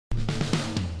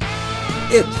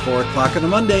It's 4 o'clock on a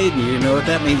Monday, and you know what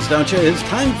that means, don't you? It's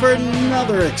time for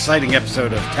another exciting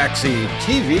episode of Taxi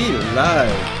TV Live.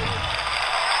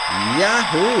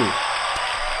 Yahoo!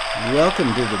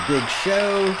 Welcome to the big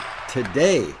show.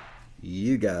 Today,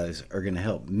 you guys are going to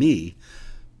help me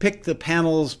pick the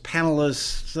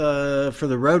panelists for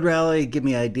the road rally, give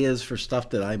me ideas for stuff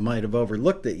that I might have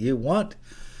overlooked that you want.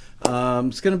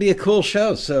 It's going to be a cool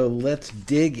show, so let's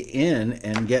dig in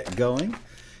and get going.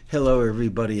 Hello,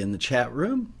 everybody in the chat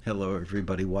room. Hello,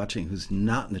 everybody watching who's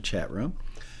not in the chat room.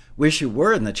 Wish you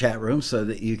were in the chat room so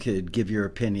that you could give your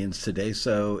opinions today.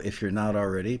 So if you're not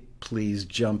already, please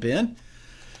jump in.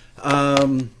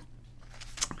 Let's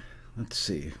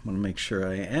see. I want to make sure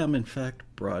I am, in fact,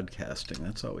 broadcasting.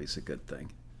 That's always a good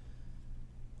thing.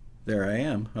 There I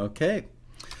am. Okay.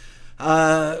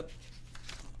 There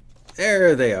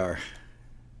they are.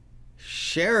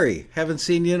 Sherry, haven't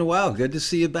seen you in a while. Good to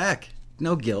see you back.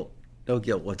 No guilt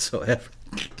whatsoever.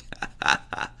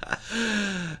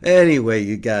 Anyway,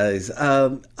 you guys,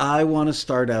 I want to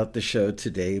start out the show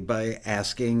today by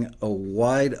asking a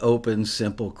wide open,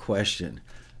 simple question.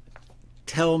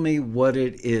 Tell me what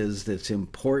it is that's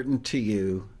important to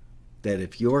you, that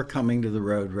if you're coming to the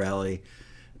road rally,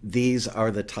 these are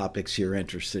the topics you're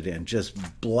interested in. Just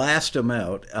blast them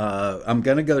out. I'm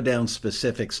going to go down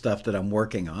specific stuff that I'm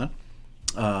working on.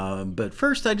 But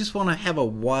first, I just want to have a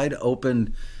wide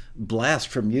open blast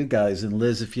from you guys. And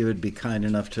Liz, if you would be kind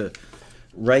enough to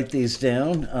write these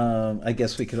down, I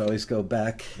guess we could always go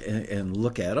back and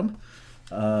look at them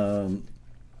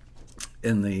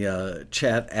in the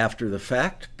chat after the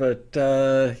fact. But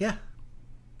yeah,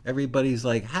 everybody's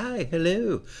like, hi,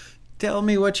 hello. Tell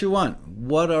me what you want.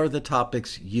 What are the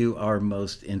topics you are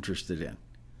most interested in?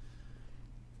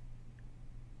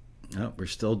 Oh, we're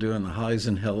still doing the highs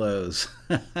and hellos.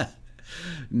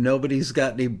 Nobody's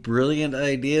got any brilliant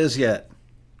ideas yet.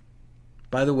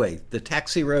 By the way, the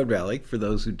Taxi Road Rally, for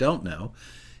those who don't know,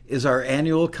 is our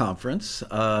annual conference.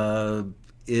 It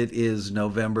is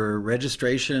November.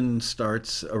 Registration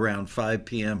starts around 5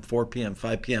 p.m., 4 p.m.,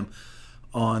 5 p.m.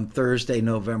 on Thursday,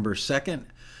 November 2nd.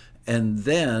 And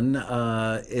then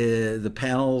the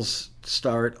panels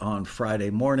start on Friday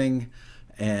morning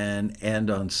and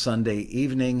end on Sunday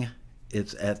evening.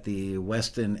 It's at the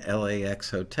Westin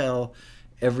LAX Hotel.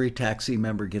 Every taxi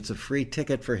member gets a free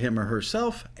ticket for him or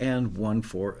herself and one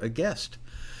for a guest.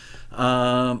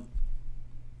 Okay,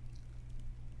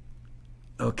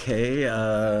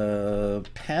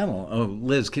 panel. Oh,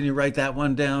 Liz, can you write that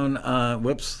one down?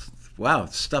 Whoops. Wow,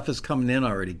 stuff is coming in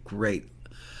already. Great.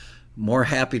 More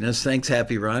happiness. Thanks,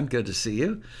 Happy Ron. Good to see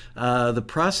you. The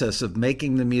process of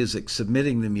making the music,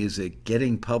 submitting the music,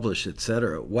 getting published,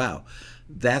 etc. Wow,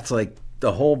 that's like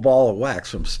the whole ball of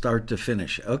wax from start to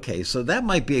finish. Okay, so that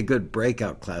might be a good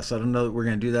breakout class. I don't know that we're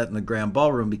going to do that in the Grand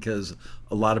Ballroom because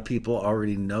a lot of people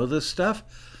already know this stuff.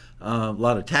 A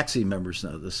lot of taxi members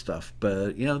know this stuff,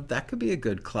 but you know, that could be a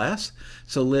good class.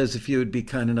 So Liz, if you would be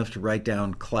kind enough to write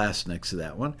down class next to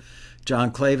that one.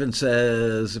 John Clavin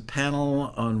says a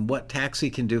panel on what taxi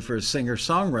can do for a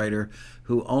singer-songwriter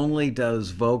who only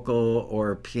does vocal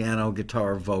or piano,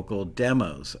 guitar, vocal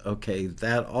demos. Okay,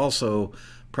 that also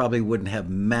probably wouldn't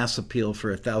have mass appeal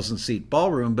for a 1,000-seat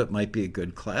ballroom, but might be a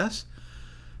good class.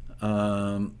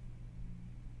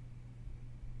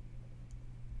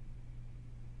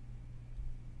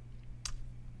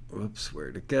 Whoops,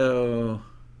 where to go?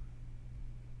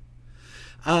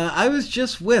 I was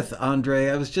just with Andre.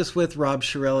 I was just with Rob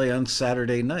Shirelli on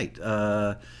Saturday night.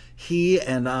 He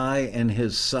and I and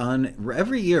his son,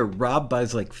 every year Rob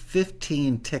buys like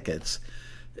 15 tickets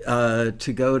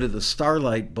to go to the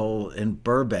Starlight Bowl in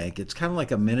Burbank. It's kind of like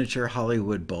a miniature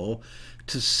Hollywood Bowl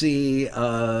to see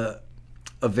a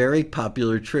very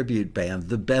popular tribute band.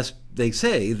 The best, they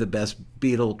say, the best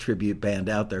Beatle tribute band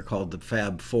out there called the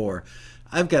Fab Four.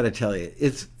 I've got to tell you,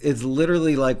 it's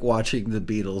literally like watching the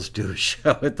Beatles do a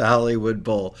show at the Hollywood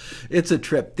Bowl. It's a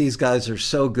trip. These guys are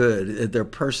so good. Their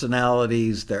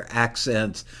personalities, their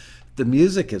accents, the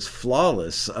music is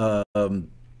flawless.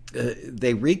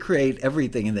 They recreate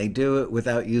everything, and they do it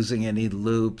without using any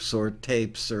loops or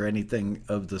tapes or anything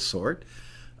of the sort.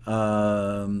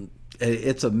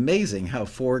 It's amazing how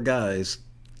four guys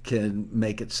can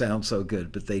make it sound so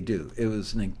good, but they do. It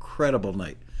was an incredible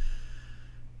night.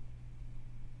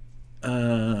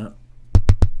 Yeah,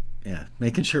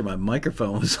 making sure my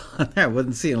microphone was on there. I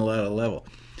wasn't seeing a lot of level.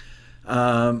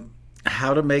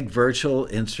 How to make virtual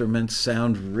instruments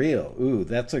sound real. Ooh,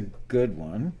 that's a good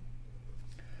one.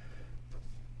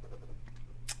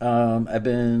 I've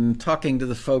been talking to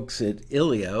the folks at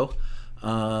Ilio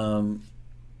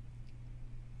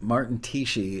Martin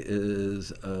Tichy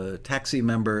is a taxi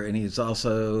member, and he's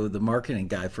also the marketing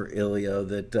guy for Ilio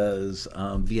that does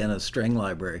Vienna String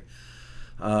Library.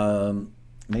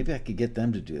 Maybe I could get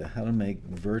them to do that. How to make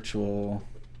virtual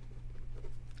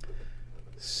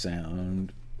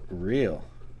sound real.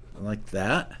 I like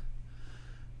that.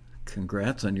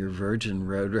 Congrats on your Virgin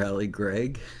Road Rally,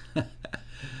 Greg.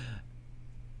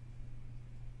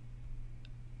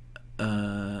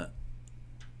 uh,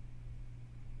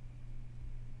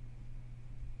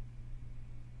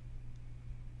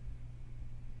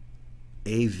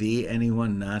 AV,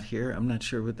 anyone not here? I'm not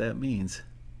sure what that means.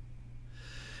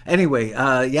 Anyway,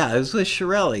 yeah, I was with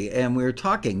Shirelli, and we were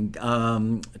talking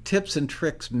tips and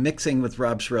tricks mixing with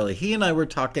Rob Shirelli. He and I were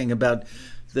talking about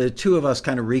the two of us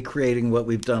kind of recreating what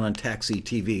we've done on Taxi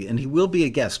TV, and he will be a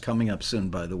guest coming up soon,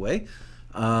 by the way.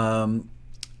 And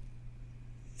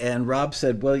Rob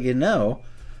said, well, you know,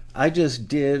 I just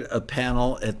did a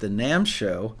panel at the NAMM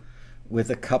show with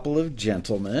a couple of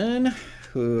gentlemen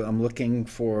who I'm looking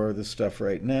for the stuff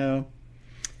right now.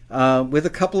 With a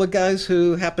couple of guys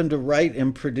who happened to write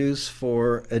and produce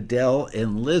for Adele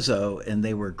and Lizzo, and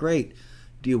they were great.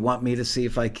 Do you want me to see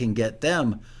if I can get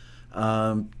them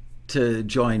to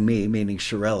join me, meaning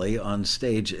Shirelli, on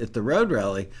stage at the Road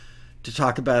Rally to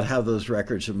talk about how those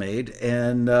records are made?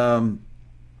 And I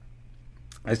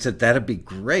said, that'd be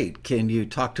great. Can you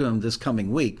talk to him this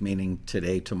coming week, meaning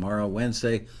today, tomorrow,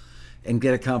 Wednesday, and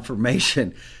get a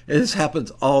confirmation? This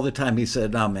happens all the time. He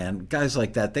said, no, man, guys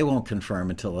like that, they won't confirm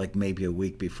until like maybe a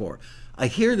week before. I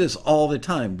hear this all the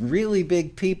time. Really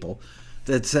big people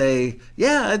that say,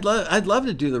 yeah, I'd love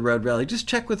to do the Road Rally. Just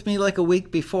check with me like a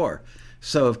week before.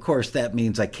 So, of course, that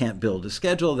means I can't build a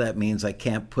schedule. That means I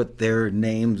can't put their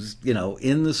names,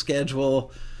 in the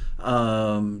schedule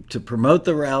to promote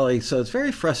the rally. So it's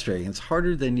very frustrating. It's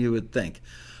harder than you would think.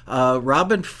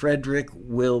 Robin Frederick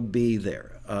will be there.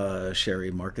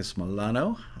 Sherry Marcus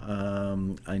Milano.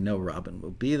 I know Robin will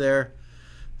be there.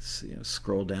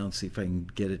 Scroll down, see if I can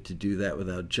get it to do that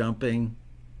without jumping.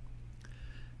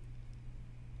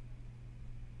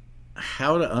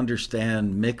 How to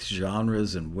understand mixed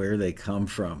genres and where they come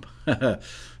from. I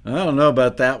don't know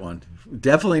about that one.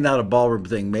 Definitely not a ballroom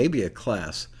thing, maybe a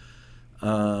class.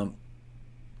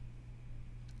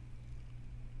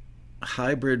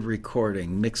 Hybrid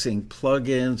recording, mixing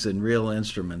plugins and real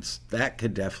instruments. That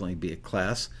could definitely be a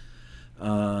class.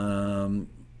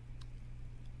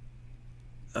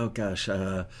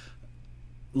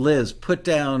 Liz, put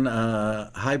down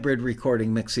hybrid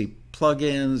recording, mixing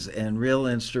plugins and real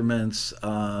instruments.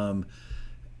 Make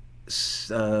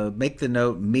the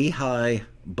note Mihai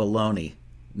Baloney,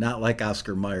 not like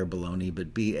Oscar Mayer Baloney,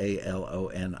 but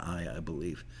Baloni, I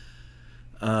believe.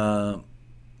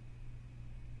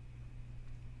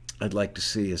 I'd like to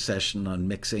see a session on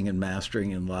mixing and mastering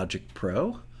in Logic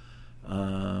Pro.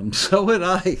 So would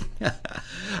I.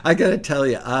 I got to tell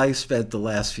you, I spent the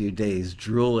last few days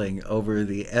drooling over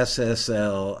the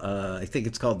SSL, I think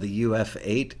it's called the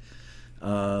UF8,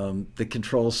 the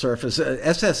control surface.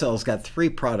 SSL's got 3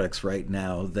 products right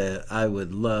now that I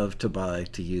would love to buy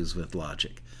to use with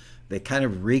Logic. They kind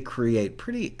of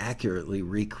pretty accurately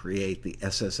recreate the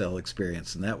SSL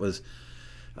experience, and that was...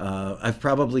 I've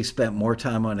probably spent more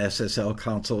time on SSL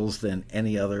consoles than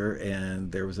any other,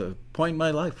 and there was a point in my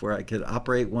life where I could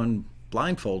operate one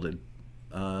blindfolded.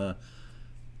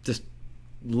 Just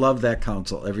love that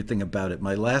console, everything about it.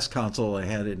 My last console I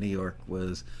had in New York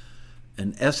was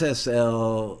an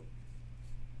SSL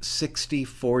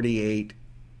 6048E,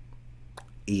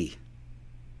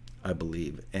 I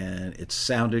believe, and it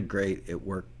sounded great. It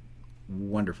worked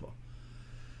wonderful.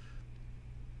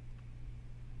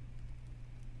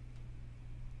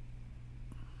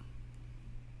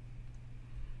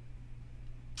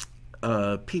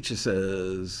 Peaches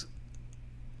says,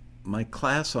 my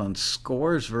class on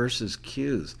scores versus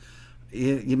cues.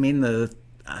 You mean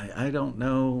I don't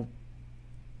know.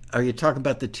 Are you talking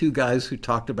about the 2 guys who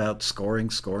talked about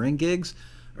scoring gigs?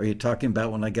 Or are you talking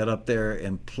about when I got up there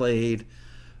and played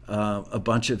a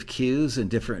bunch of cues in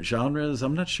different genres?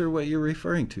 I'm not sure what you're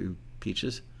referring to,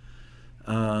 Peaches.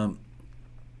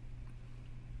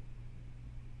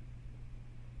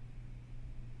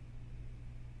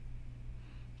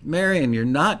 Marion, you're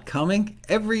not coming?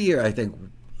 Every year I think,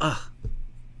 I'm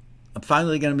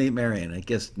finally going to meet Marion. I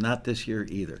guess not this year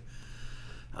either.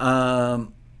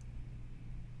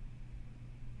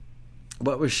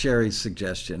 What was Sherry's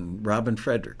suggestion? Robin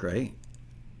Frederick, right?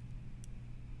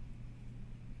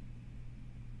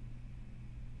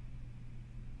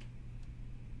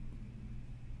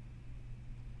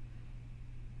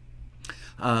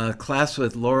 Class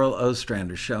with Laurel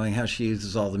Ostrander showing how she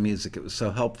uses all the music. It was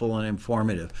so helpful and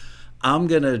informative. I'm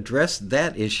going to address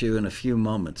that issue in a few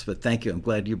moments, but thank you. I'm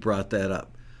glad you brought that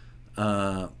up.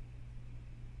 Uh,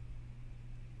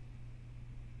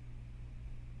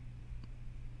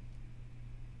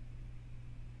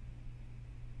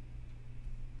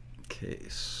 okay,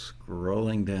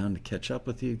 scrolling down to catch up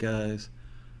with you guys.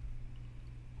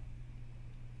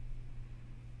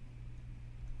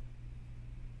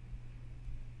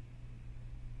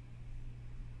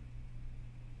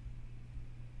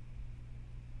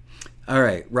 All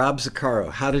right, Rob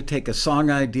Zaccaro, how to take a song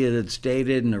idea that's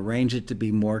dated and arrange it to be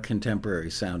more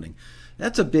contemporary sounding.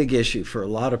 That's a big issue for a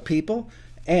lot of people.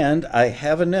 And I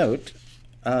have a note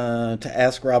to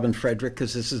ask Robin Frederick,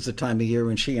 because this is the time of year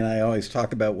when she and I always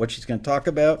talk about what she's going to talk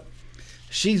about.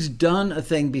 She's done a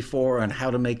thing before on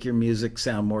how to make your music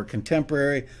sound more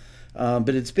contemporary, but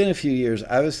it's been a few years.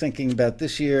 I was thinking about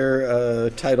this year,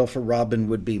 title for Robin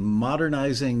would be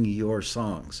Modernizing Your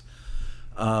Songs.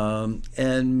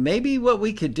 And maybe what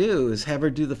we could do is have her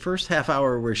do the first half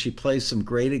hour where she plays some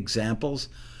great examples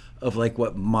of like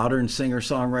what modern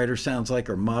singer-songwriter sounds like,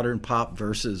 or modern pop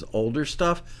versus older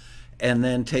stuff, and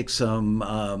then take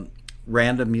some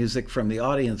random music from the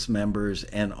audience members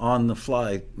and on the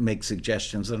fly make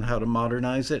suggestions on how to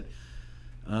modernize it.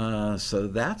 So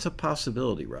that's a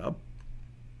possibility, Rob.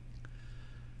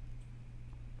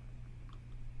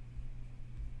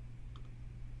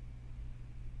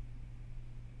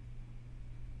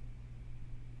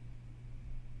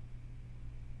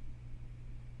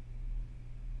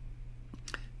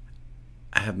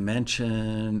 I have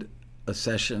mentioned a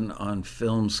session on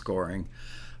film scoring.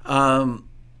 Um,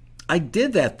 I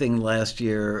did that thing last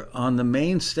year on the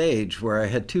main stage where I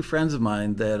had two friends of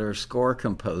mine that are score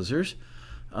composers.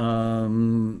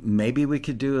 Maybe we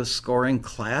could do a scoring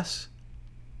class.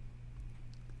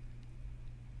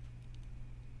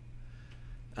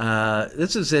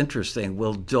 This is interesting.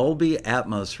 Will Dolby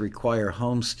Atmos require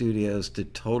home studios to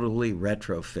totally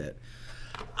retrofit?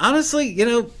 Honestly,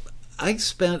 I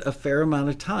spent a fair amount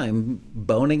of time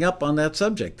boning up on that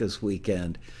subject this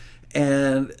weekend.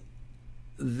 And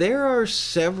there are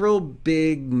several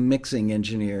big mixing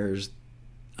engineers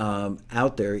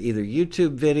out there, either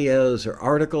YouTube videos or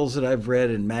articles that I've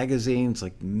read in magazines,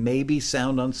 like maybe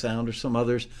Sound on Sound or some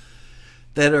others,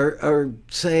 that are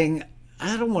saying,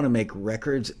 I don't want to make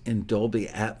records in Dolby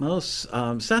Atmos.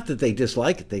 It's not that they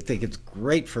dislike it. They think it's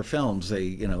great for films.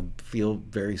 They, feel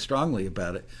very strongly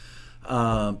about it,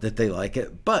 that they like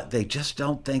it, but they just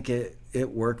don't think it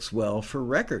works well for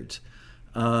records.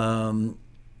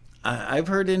 I've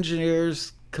heard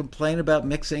engineers complain about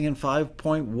mixing in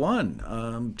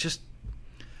 5.1.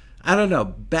 I don't know.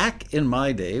 Back in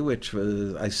my day, which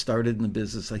was, I started in the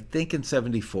business, I think in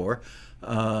 '74.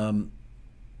 I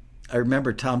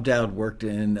remember Tom Dowd worked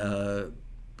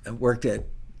at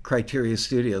Criteria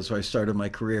Studios where I started my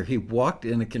career. He walked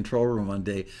in a control room one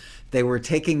day. They were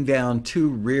taking down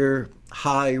two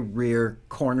high rear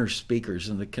corner speakers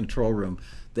in the control room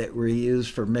that were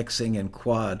used for mixing and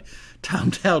quad. Tom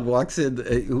Dowd walks in,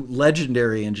 a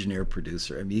legendary engineer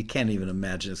producer. I mean, you can't even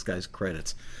imagine this guy's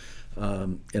credits.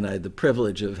 And I had the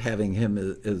privilege of having him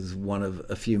as one of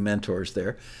a few mentors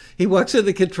there. He walks in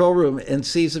the control room and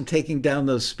sees him taking down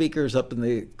those speakers up in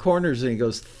the corners, and he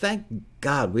goes, "Thank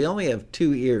God, we only have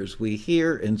two ears. We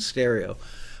hear in stereo."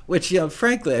 Which,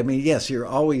 frankly, I mean, yes, you're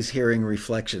always hearing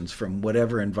reflections from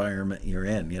whatever environment you're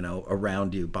in,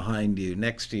 around you, behind you,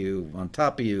 next to you, on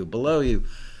top of you, below you.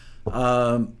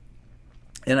 And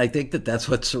I think that that's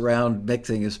what surround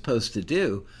mixing is supposed to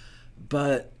do.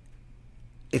 But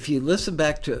if you listen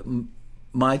back to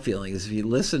my feeling is, if you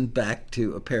listen back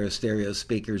to a pair of stereo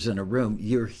speakers in a room,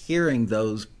 you're hearing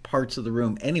those parts of the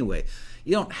room anyway.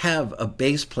 You don't have a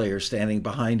bass player standing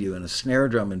behind you and a snare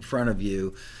drum in front of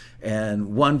you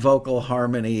and one vocal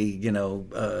harmony,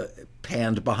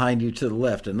 panned behind you to the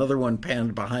left, another one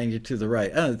panned behind you to the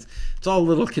right. It's all a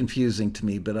little confusing to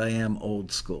me, but I am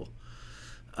old school.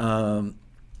 And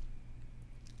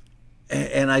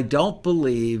I don't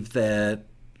believe that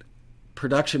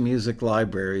production music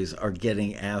libraries are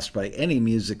getting asked by any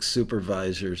music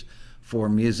supervisors for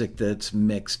music that's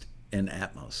mixed in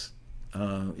Atmos.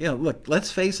 Look,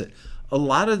 let's face it. A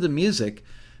lot of the music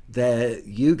that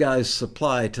you guys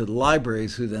supply to the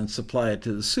libraries, who then supply it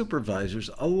to the supervisors,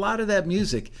 a lot of that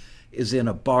music is in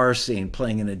a bar scene,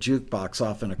 playing in a jukebox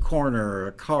off in a corner, or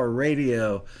a car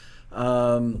radio.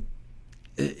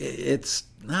 It's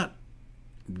not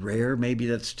rare, maybe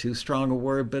that's too strong a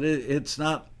word, but it's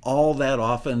not all that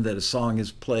often that a song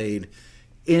is played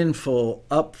in full,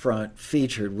 upfront,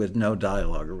 featured with no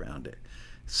dialogue around it.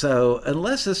 So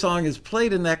unless a song is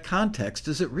played in that context,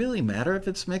 does it really matter if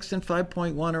it's mixed in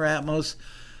 5.1 or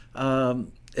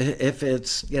Atmos? If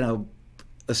it's,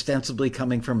 ostensibly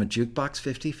coming from a jukebox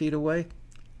 50 feet away,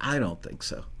 I don't think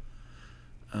so.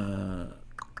 Uh,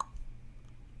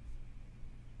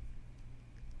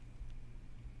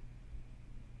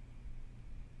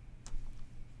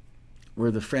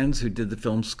 were the friends who did the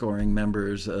film scoring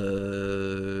members?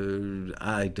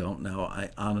 I don't know. I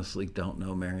honestly don't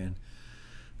know, Marion.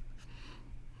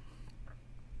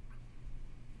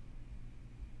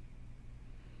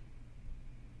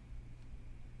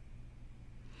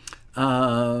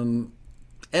 Um,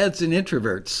 Ed's an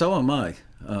introvert. So am I.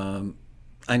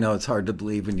 I know it's hard to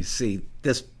believe when you see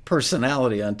this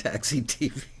personality on Taxi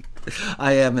TV.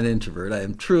 I am an introvert. I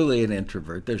am truly an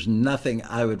introvert. There's nothing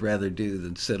I would rather do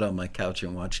than sit on my couch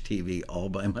and watch TV all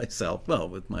by myself. Well,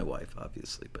 with my wife,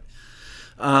 obviously, but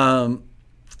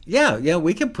yeah,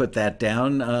 we can put that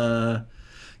down.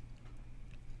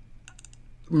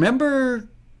 Remember,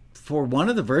 for one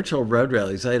of the virtual road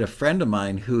rallies, I had a friend of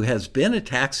mine who has been a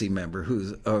Taxi member,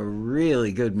 who's a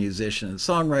really good musician and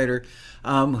songwriter,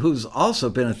 who's also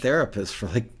been a therapist for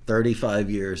like 35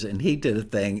 years, and he did a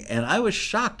thing, and I was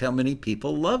shocked how many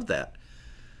people love that.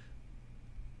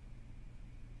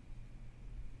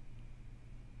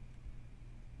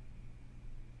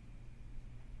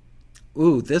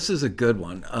 Ooh, this is a good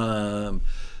one.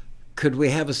 Could we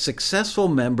have a successful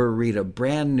member read a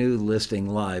brand new listing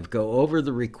live, go over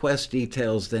the request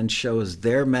details, then show us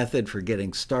their method for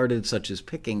getting started, such as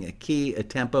picking a key, a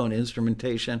tempo, and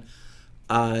instrumentation?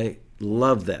 I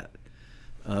love that.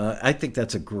 I think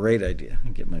that's a great idea.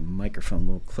 I'll get my microphone a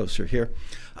little closer here.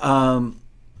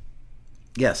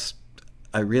 Yes,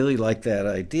 I really like that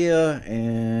idea,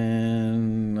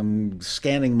 and I'm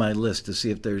scanning my list to see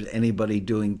if there's anybody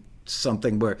doing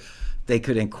something where they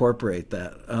could incorporate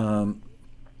that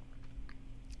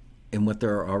in what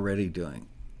they're already doing.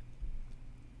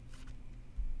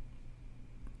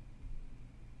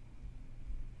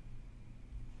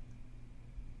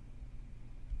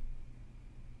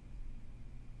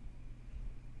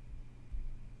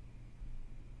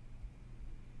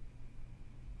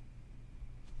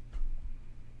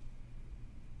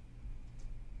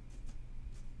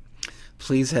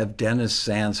 Please have Dennis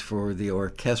Sands for the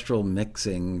orchestral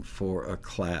mixing for a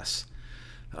class.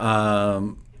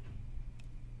 Um,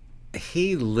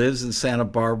 he lives in Santa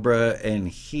Barbara and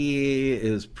he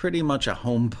is pretty much a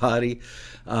homebody.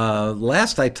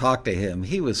 Last I talked to him,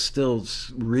 he was still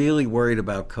really worried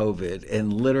about COVID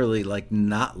and literally like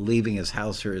not leaving his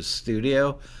house or his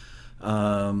studio.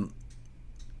 Um,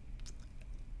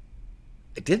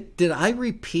 did I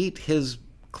repeat his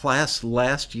class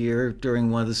last year during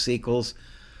one of the sequels?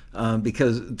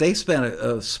 Because they spent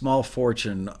a small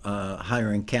fortune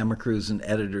hiring camera crews and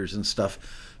editors and stuff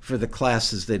for the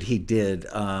classes that he did,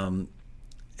 and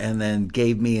then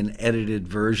gave me an edited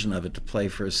version of it to play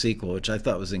for a sequel, which I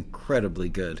thought was incredibly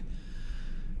good.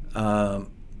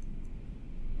 Um,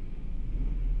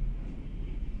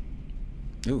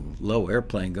 Ooh, low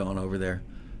airplane going over there.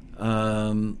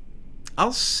 Um,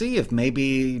 I'll see if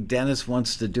maybe Dennis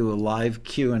wants to do a live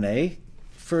Q&A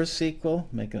for a sequel.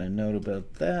 Making a note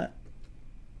about that.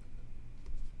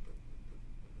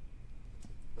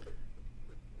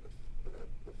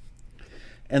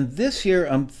 And this year,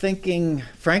 I'm thinking,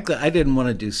 frankly, I didn't want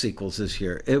to do sequels this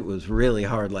year. It was really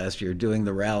hard last year doing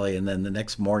the rally and then the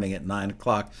next morning at 9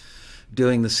 o'clock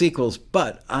doing the sequels.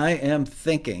 But I am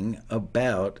thinking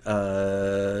about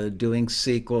doing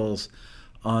sequels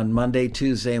on Monday,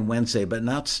 Tuesday, and Wednesday, but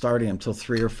not starting until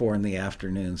 3 or 4 in the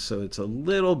afternoon. So it's a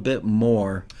little bit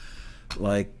more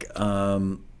like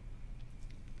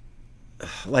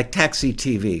Taxi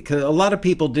TV, because a lot of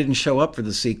people didn't show up for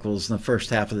the sequels in the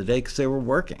first half of the day because they were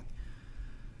working.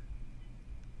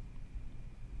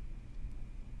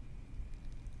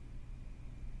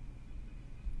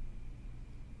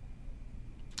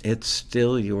 It's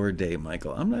still your day,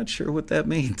 Michael. I'm not sure what that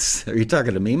means. Are you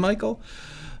talking to me, Michael?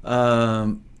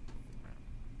 Um,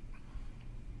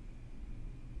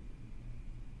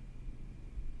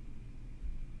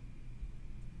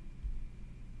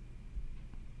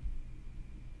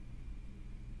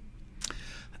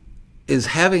 is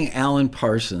having Alan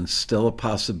Parsons still a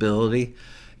possibility?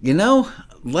 You know,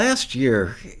 last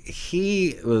year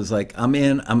he was like, I'm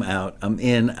in, I'm out, I'm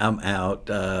in, I'm out.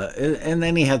 And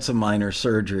then he had some minor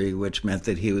surgery, which meant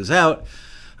that he was out.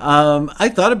 I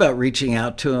thought about reaching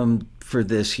out to him for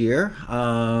this year.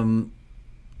 I've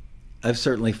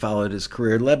certainly followed his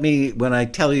career. When I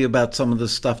tell you about some of the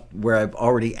stuff where I've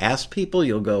already asked people,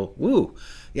 you'll go, "Ooh,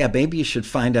 yeah, maybe you should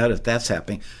find out if that's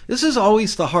happening." This is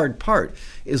always the hard part,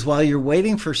 is while you're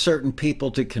waiting for certain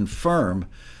people to confirm,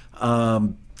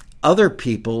 other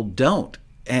people don't.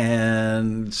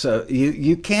 And so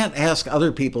you can't ask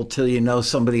other people till you know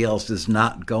somebody else is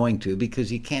not going to,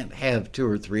 because you can't have two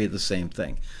or three of the same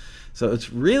thing. So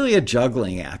it's really a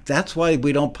juggling act. That's why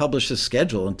we don't publish a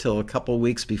schedule until a couple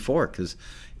weeks before, because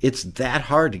it's that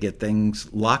hard to get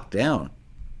things locked down.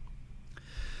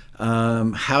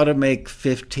 How to make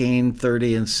 15,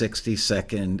 30, and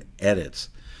 60-second edits.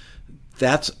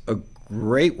 That's a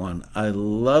great one. I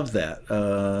love that.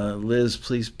 Liz,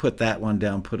 please put that one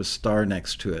down. Put a star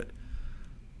next to it.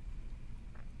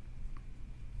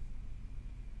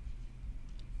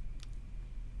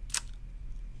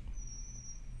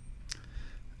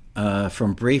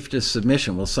 From brief to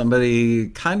submission. Well, somebody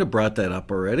kind of brought that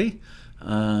up already.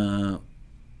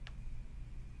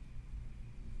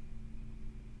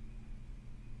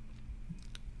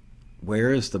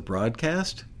 Where is the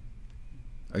broadcast?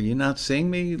 Are you not seeing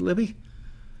me, Libby?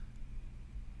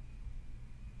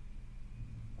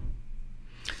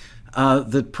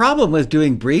 The problem with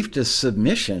doing brief to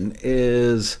submission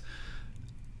is,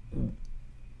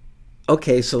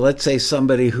 okay, so let's say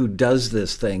somebody who does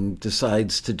this thing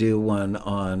decides to do one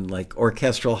on like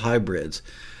orchestral hybrids.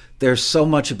 There's so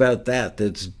much about that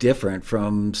that's different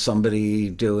from somebody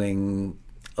doing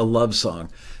a love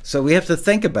song. So we have to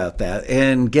think about that,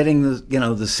 and getting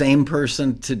the same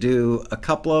person to do a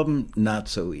couple of them, not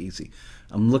so easy.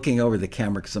 I'm looking over the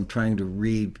camera because I'm trying to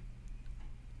read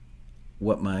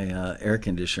what my air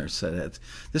conditioner said. It's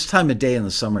this time of day in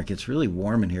the summer, it gets really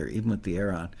warm in here, even with the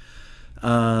air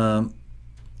on.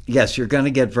 Yes, you're going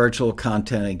to get virtual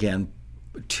content again,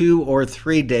 2 or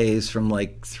 3 days from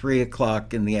like 3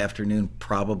 o'clock in the afternoon,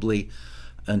 probably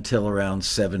until around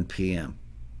 7 p.m.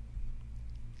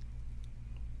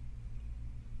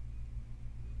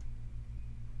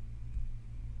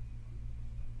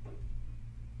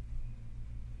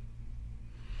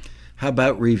 How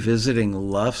about revisiting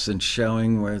luffs and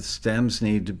showing where stems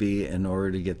need to be in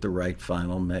order to get the right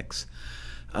final mix?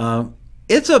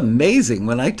 It's amazing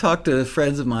when I talk to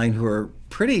friends of mine who are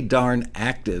pretty darn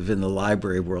active in the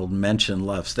library world, mention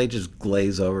luffs. They just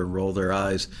glaze over and roll their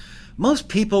eyes. Most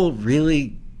people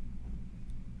really,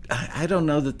 I don't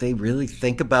know that they really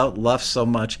think about luffs so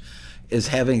much as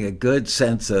having a good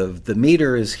sense of the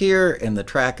meter is here and the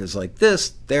track is like this,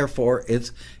 therefore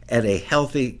it's at a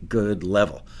healthy, good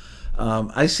level.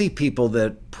 I see people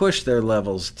that push their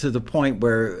levels to the point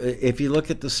where if you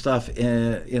look at the stuff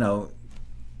in,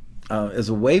 as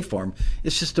a waveform,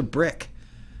 it's just a brick.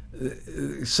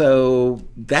 So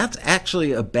that's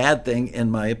actually a bad thing in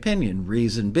my opinion.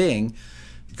 Reason being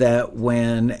that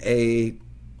when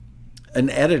an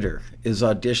editor is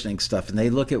auditioning stuff and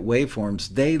they look at waveforms,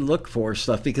 they look for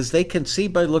stuff because they can see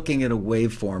by looking at a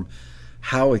waveform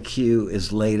how a cue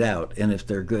is laid out and if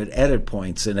they're good edit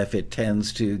points and if it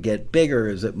tends to get bigger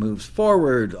as it moves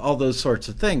forward, all those sorts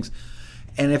of things.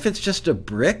 And if it's just a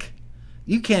brick,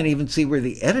 you can't even see where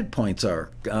the edit points are,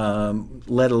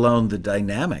 let alone the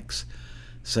dynamics.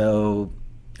 So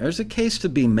there's a case to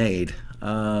be made.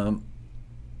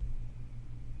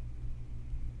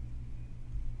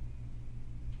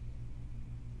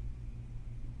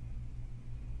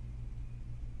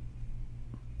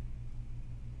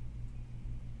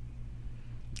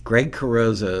 Greg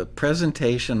Carroza,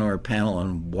 presentation or a panel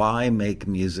on why make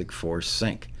music for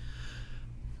sync?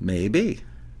 Maybe.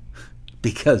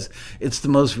 Because it's the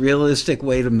most realistic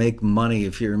way to make money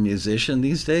if you're a musician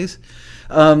these days.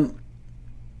 I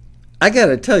got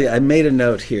to tell you, I made a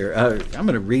note here. I'm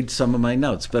going to read some of my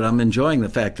notes, but I'm enjoying the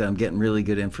fact that I'm getting really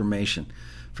good information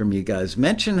from you guys.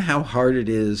 Mention how hard it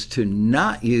is to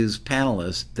not use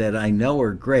panelists that I know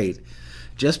are great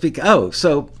just because.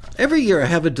 So every year I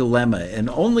have a dilemma, and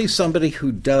only somebody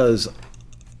who does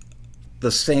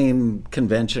the same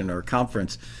convention or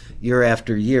conference year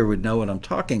after year would know what I'm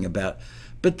talking about.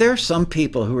 But there are some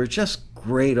people who are just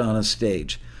great on a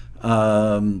stage.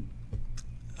 I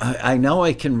know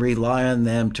I can rely on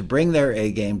them to bring their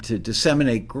A game, to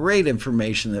disseminate great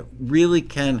information that really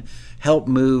can help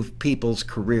move people's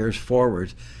careers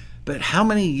forward. But how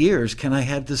many years can I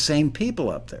have the same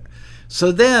people up there?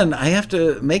 So then I have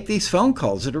to make these phone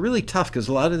calls that are really tough because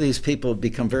a lot of these people have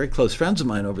become very close friends of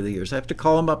mine over the years. I have to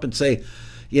call them up and say,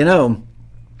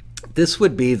 this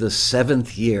would be the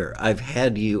 7th year I've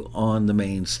had you on the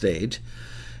main stage,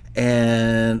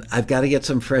 and I've got to get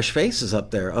some fresh faces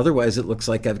up there. Otherwise, it looks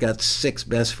like I've got 6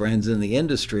 best friends in the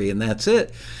industry, and that's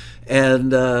it.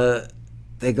 And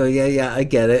they go, yeah, I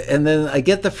get it. And then I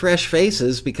get the fresh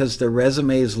faces because their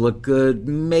resumes look good.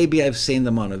 Maybe I've seen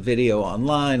them on a video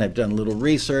online. I've done a little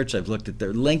research. I've looked at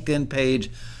their LinkedIn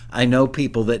page. I know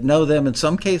people that know them. In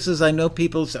some cases, I know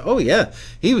people who say, oh, yeah,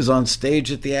 he was on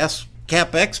stage at the Ask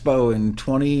Cap Expo in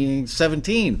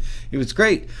 2017. It was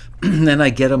great. Then I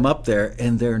get them up there,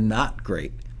 and they're not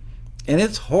great. And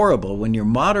it's horrible when you're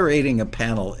moderating a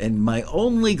panel, and my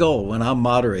only goal when I'm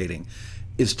moderating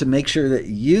is to make sure that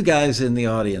you guys in the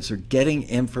audience are getting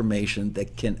information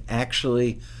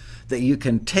that you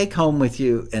can take home with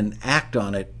you and act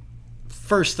on it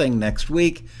first thing next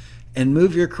week and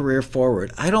move your career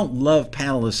forward. I don't love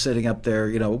panelists sitting up there,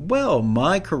 well,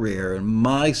 my career and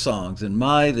my songs and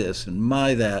my this and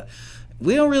my that.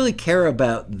 We don't really care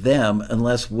about them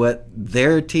unless what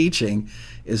they're teaching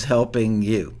is helping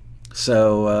you.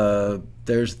 So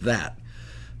there's that.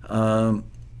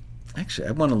 Actually,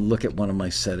 I want to look at one of my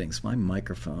settings. My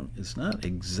microphone is not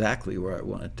exactly where I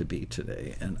want it to be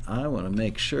today, and I want to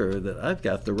make sure that I've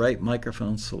got the right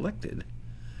microphone selected.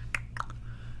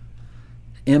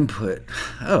 Input.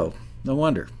 Oh, no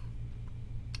wonder.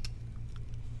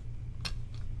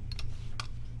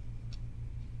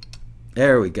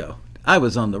 There we go. I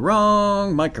was on the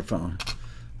wrong microphone.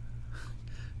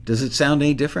 Does it sound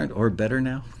any different or better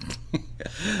now?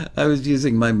 I was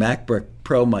using my MacBook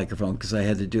Pro microphone because I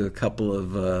had to do a couple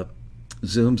of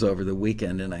Zooms over the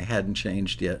weekend, and I hadn't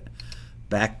changed yet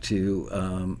back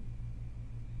to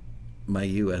my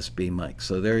USB mic.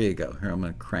 So there you go. Here, I'm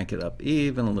going to crank it up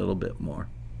even a little bit more.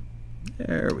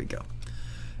 There we go.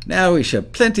 Now we should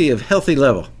have plenty of healthy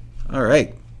level. All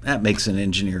right. That makes an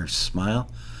engineer smile.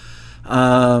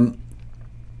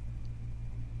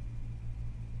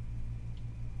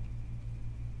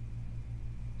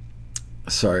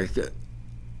 Sorry,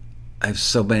 I have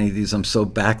so many of these. I'm so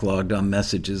backlogged on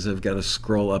messages. I've got to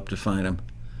scroll up to find them.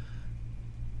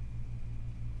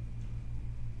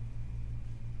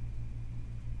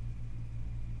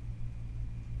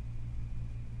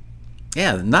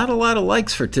 Yeah, not a lot of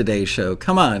likes for today's show.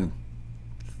 Come on.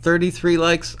 33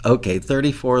 likes? Okay,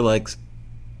 34 likes.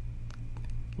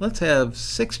 Let's have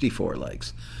 64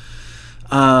 likes.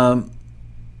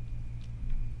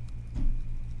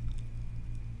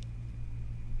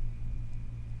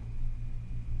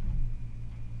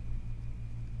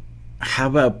 How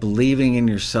about believing in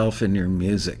yourself and your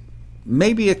music?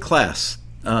 Maybe a class.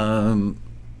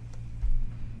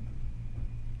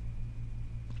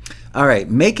 All right,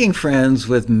 making friends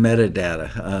with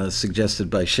metadata, suggested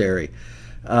by Sherry.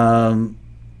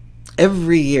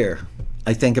 Every year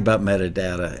I think about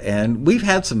metadata, and we've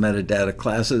had some metadata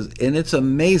classes, and it's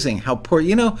amazing how poor,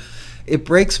 it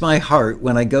breaks my heart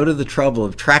when I go to the trouble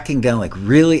of tracking down like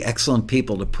really excellent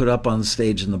people to put up on the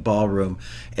stage in the ballroom,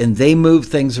 and they move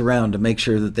things around to make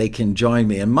sure that they can join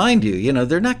me. And mind you,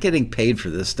 they're not getting paid for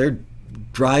this. They're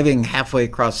driving halfway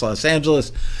across Los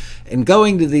Angeles and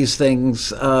going to these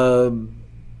things out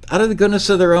of the goodness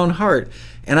of their own heart.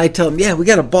 And I tell them, yeah, we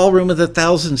got a ballroom with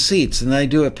 1,000 seats. And I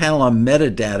do a panel on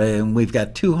metadata, and we've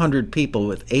got 200 people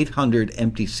with 800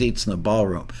 empty seats in the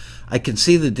ballroom. I can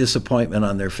see the disappointment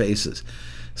on their faces.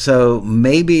 So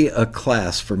maybe a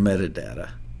class for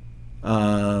metadata.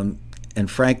 And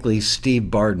frankly, Steve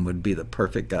Barden would be the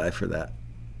perfect guy for that.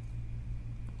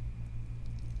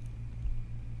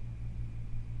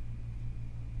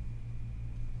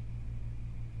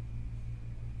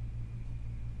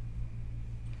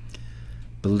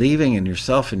 Believing in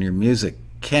yourself and your music.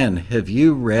 Ken, have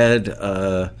you read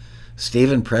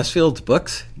Stephen Pressfield's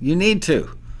books? You need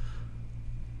to.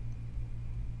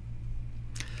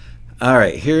 All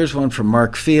right, here's one from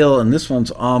Mark Field, and this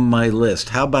one's on my list.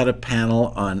 How about a panel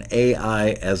on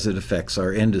AI as it affects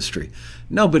our industry?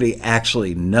 Nobody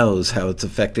actually knows how it's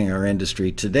affecting our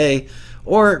industry today,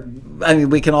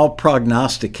 we can all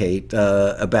prognosticate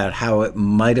about how it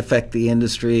might affect the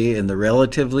industry in the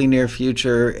relatively near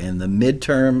future, in the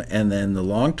midterm, and then the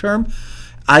long term.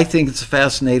 I think it's a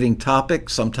fascinating topic.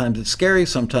 Sometimes it's scary,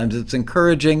 sometimes it's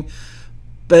encouraging,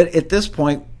 but at this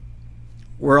point,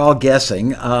 we're all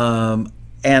guessing, and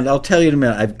I'll tell you in a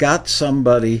minute, I've got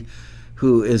somebody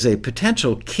who is a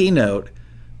potential keynote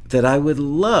that I would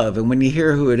love, and when you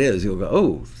hear who it is, you'll go,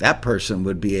 oh, that person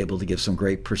would be able to give some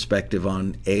great perspective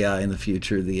on AI in the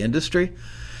future of the industry.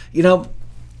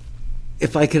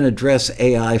 If I can address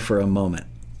AI for a moment,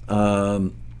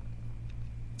 I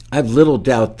have little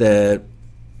doubt that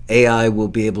AI will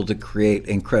be able to create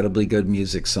incredibly good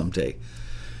music someday.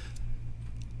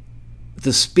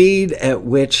 The speed at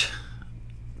which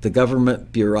the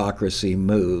government bureaucracy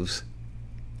moves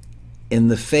in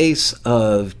the face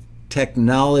of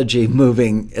technology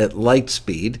moving at light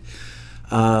speed,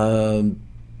 and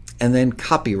then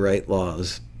copyright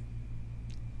laws,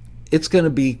 it's going to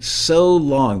be so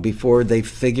long before they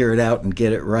figure it out and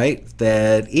get it right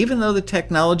that even though the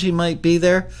technology might be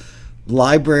there,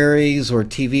 Libraries or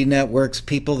TV networks,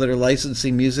 people that are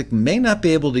licensing music may not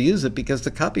be able to use it because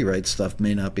the copyright stuff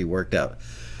may not be worked out.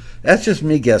 That's just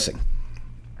me guessing.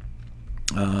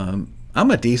 I'm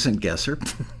a decent guesser,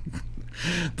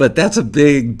 but that's a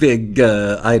big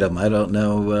item. I don't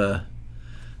know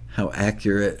how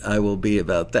accurate I will be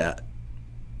about that.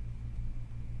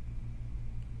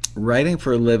 Writing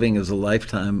for a living is a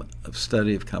lifetime of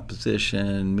study of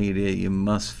composition, media. You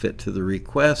must fit to the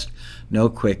request. No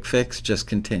quick fix, just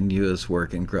continuous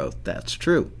work and growth. That's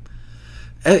true.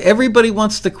 Everybody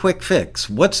wants the quick fix.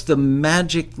 What's the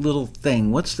magic little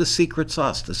thing? What's the secret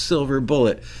sauce, the silver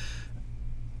bullet?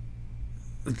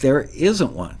 There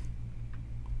isn't one.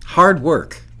 Hard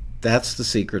work. That's the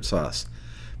secret sauce.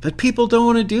 But people don't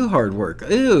want to do hard work.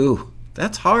 Ew,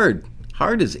 that's hard.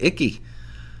 Hard is icky.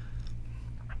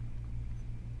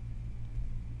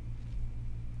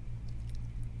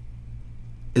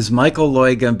 Is Michael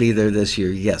Lloyd going to be there this year?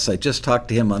 Yes, I just talked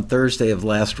to him on Thursday of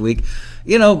last week.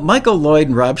 You know, Michael Lloyd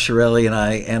and Rob Shirelli and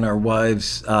I and our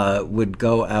wives would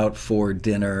go out for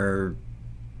dinner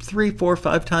 3, 4,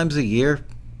 5 times a year,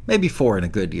 maybe 4 in a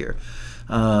good year,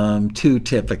 2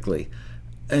 typically.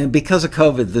 And because of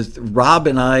COVID, Rob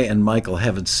and I and Michael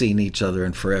haven't seen each other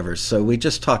in forever. So we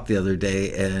just talked the other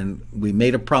day and we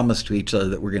made a promise to each other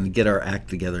that we're going to get our act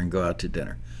together and go out to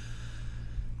dinner.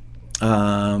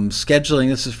 Scheduling,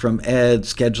 this is from Ed,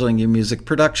 scheduling your music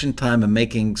production time and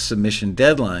making submission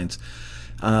deadlines.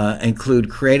 Include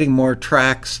creating more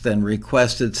tracks than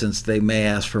requested since they may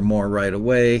ask for more right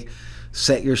away.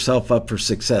 Set yourself up for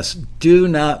success. Do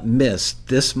not miss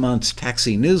this month's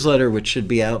Taxi newsletter, which should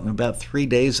be out in about 3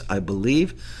 days, I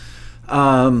believe.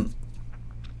 I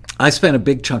spent a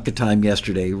big chunk of time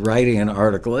yesterday writing an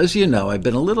article. As you know, I've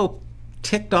been a little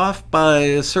ticked off by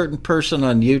a certain person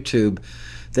on YouTube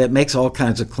that makes all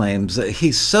kinds of claims.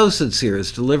 He's so sincere,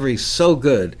 his delivery's so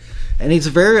good, and he's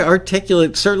a very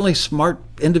articulate, certainly smart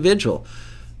individual.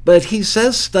 But he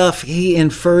says stuff, he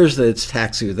infers that it's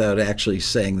Taxi without actually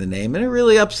saying the name, and it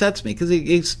really upsets me because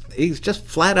he's just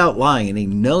flat out lying, and he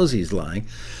knows he's lying.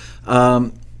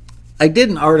 I did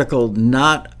an article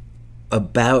not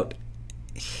about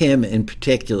him in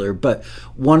particular, but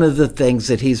one of the things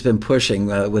that he's been pushing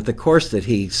with the course that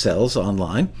he sells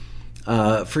online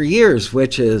for years,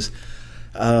 which is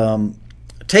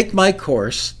take my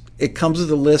course. It comes with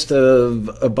a list of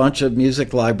a bunch of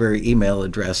music library email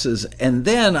addresses, and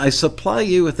then I supply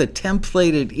you with a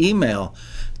templated email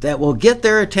that will get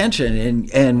their attention.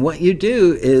 And what you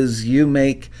do is you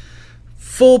make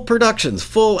full productions,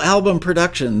 full album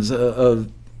productions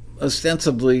of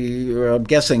ostensibly, or I'm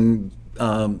guessing,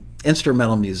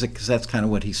 instrumental music, because that's kind of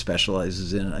what he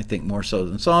specializes in, I think more so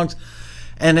than songs,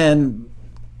 and then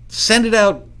send it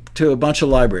out to a bunch of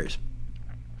libraries.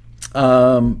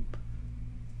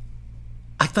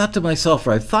 I've thought to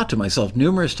myself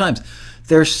numerous times,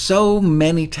 there's so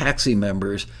many Taxi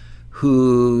members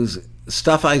whose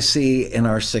stuff I see in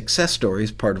our success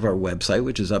stories, part of our website,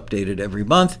 which is updated every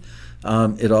month.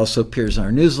 It also appears in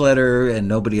our newsletter, and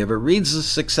nobody ever reads the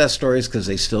success stories because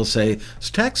they still say, does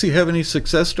Taxi have any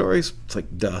success stories? It's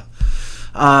like, duh.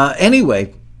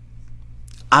 Anyway,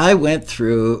 I went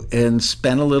through and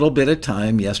spent a little bit of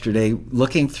time yesterday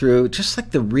looking through just like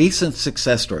the recent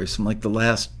success stories from like the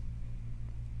last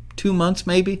 2 months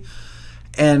maybe,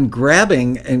 and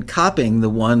grabbing and copying the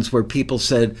ones where people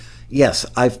said, yes,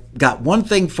 I've got one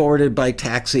thing forwarded by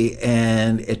Taxi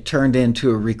and it turned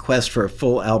into a request for a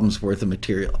full album's worth of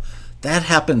material. That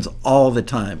happens all the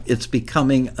time. It's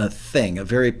becoming a thing, a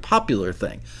very popular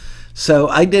thing. So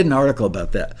I did an article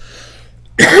about that.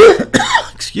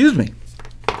 Excuse me.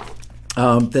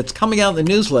 That's coming out in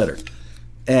the newsletter.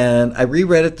 And I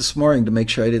reread it this morning to make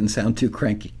sure I didn't sound too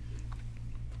cranky.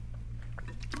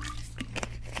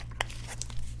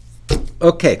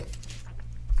 Okay.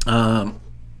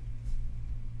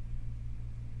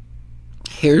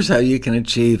 Here's how you can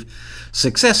achieve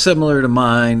success similar to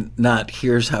mine, not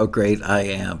here's how great I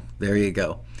am. There you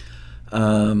go.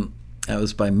 That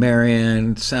was by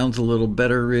Marion. Sounds a little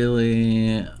better,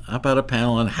 really. How about a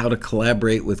panel on how to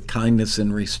collaborate with kindness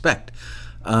and respect?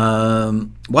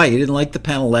 Why, you didn't like the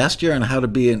panel last year on how to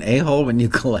be an a-hole when you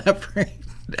collaborate?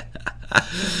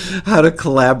 How to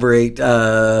collaborate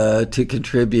to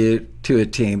contribute to a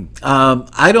team.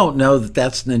 I don't know that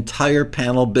that's an entire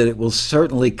panel, but it will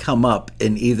certainly come up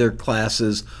in either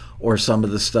classes or some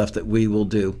of the stuff that we will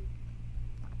do.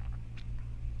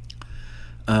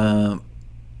 Yeah,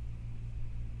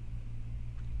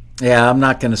 I'm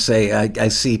not going to say. I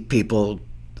see people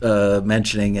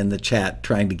mentioning in the chat,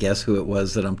 trying to guess who it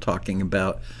was that I'm talking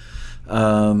about.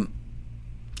 I'm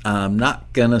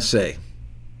not going to say.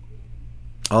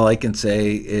 All I can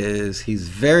say is he's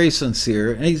very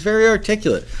sincere and he's very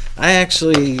articulate. I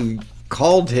actually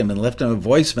called him and left him a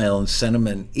voicemail and sent him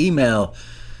an email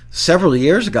several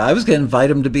years ago. I was going to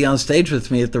invite him to be on stage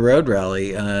with me at the Road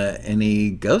Rally, and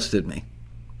he ghosted me.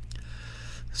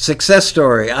 Success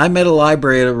story. I met a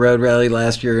library at a Road Rally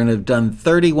last year and have done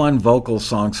 31 vocal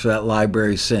songs for that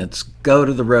library since. Go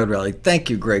to the Road Rally. Thank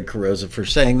you, Greg Carrozza, for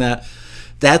saying that.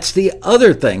 That's the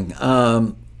other thing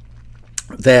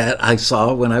that I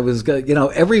saw when I was,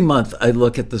 every month I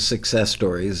look at the success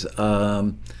stories.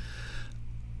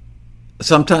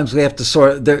 Sometimes we have to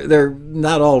sort, they're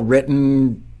not all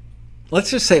written. Let's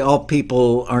just say all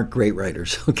people aren't great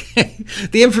writers, okay?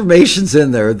 The information's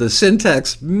in there. The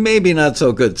syntax, maybe not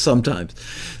so good sometimes.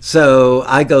 So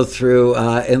I go through,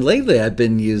 and lately I've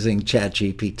been using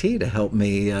ChatGPT to help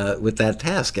me with that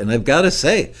task. And I've got to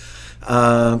say,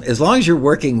 as long as you're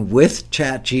working with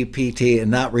ChatGPT and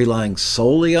not relying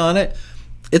solely on it,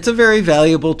 it's a very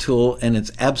valuable tool, and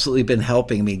it's absolutely been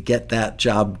helping me get that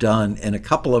job done in a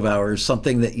couple of hours,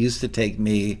 something that used to take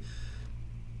me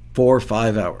 4 or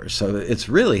 5 hours. So it's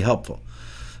really helpful.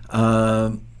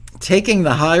 Taking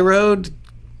the high road,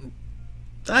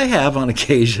 I have on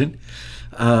occasion.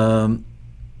 Hold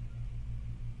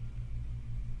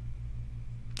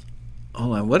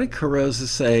on, what did Carrozza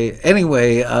say?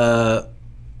 Anyway, so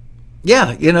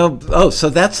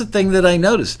that's the thing that I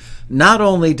noticed. Not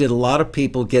only did a lot of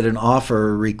people get an offer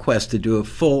or request to do a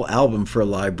full album for a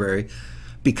library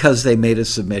because they made a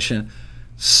submission,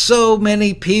 so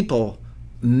many people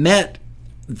met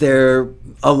a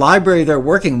library they're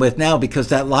working with now because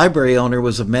that library owner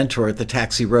was a mentor at the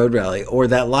Taxi Road Rally, or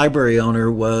that library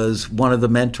owner was one of the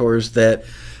mentors that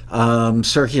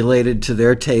circulated to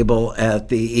their table at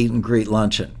the Eat and Greet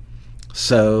luncheon.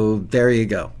 So there you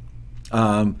go.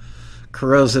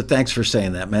 Carrozza, thanks for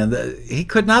saying that, man. He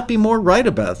could not be more right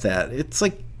about that. It's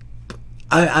like,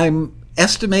 I'm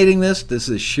estimating this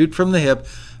is shoot from the hip,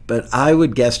 but I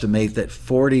would guesstimate that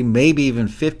 40, maybe even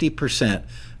 50%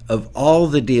 of all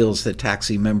the deals that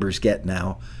Taxi members get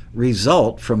now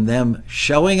result from them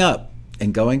showing up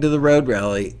and going to the Road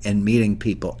Rally and meeting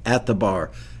people at the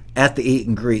bar, at the Eat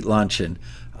and Greet luncheon,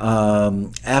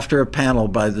 after a panel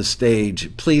by the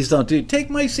stage. Please don't take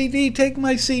my CD, take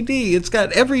my CD. It's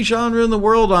got every genre in the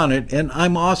world on it, and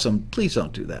I'm awesome. Please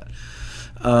don't do that.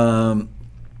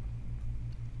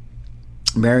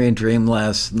 Marion dreamed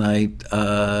last night,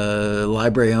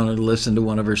 library owner listened to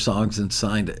one of her songs and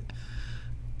signed it.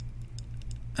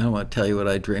 I don't want to tell you what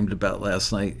I dreamed about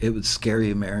last night. It would scare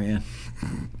you, Marion.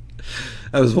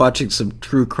 I was watching some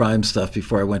true crime stuff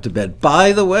before I went to bed.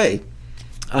 By the way,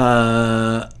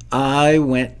 I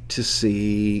went to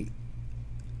see,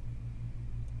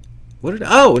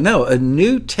 a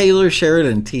new Taylor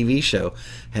Sheridan TV show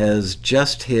has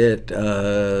just hit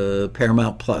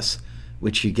Paramount Plus,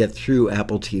 which you get through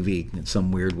Apple TV in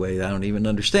some weird way I don't even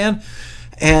understand.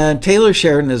 And Taylor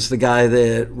Sheridan is the guy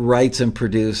that writes and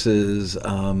produces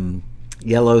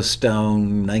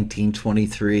Yellowstone,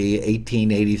 1923,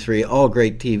 1883, all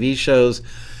great TV shows.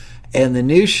 And the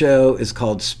new show is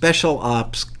called Special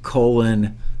Ops: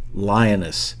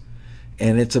 Lioness.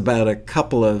 And it's about a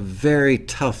couple of very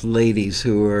tough ladies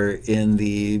who are in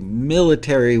the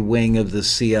military wing of the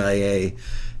CIA.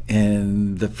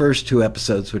 And the first 2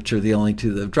 episodes, which are the only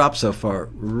 2 that have dropped so far,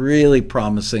 really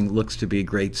promising, looks to be a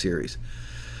great series.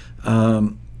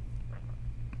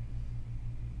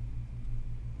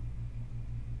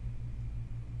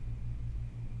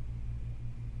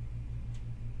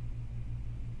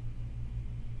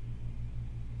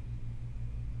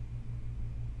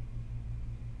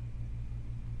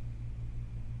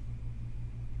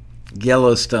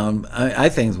 Yellowstone, I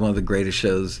think, is one of the greatest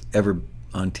shows ever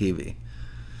on TV.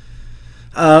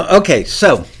 Okay,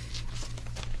 so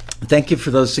thank you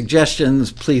for those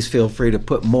suggestions. Please feel free to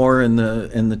put more in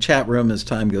the chat room as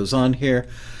time goes on here.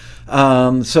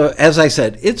 So as I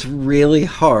said, it's really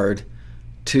hard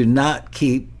to not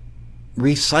keep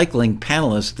recycling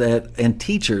panelists and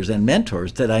teachers and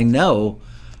mentors that I know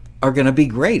are going to be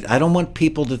great. I don't want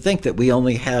people to think that we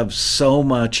only have so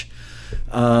much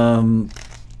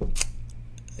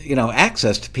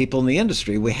access to people in the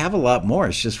industry. We have a lot more.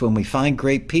 It's just when we find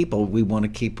great people, we want to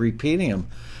keep repeating them.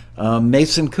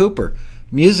 Mason Cooper,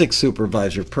 music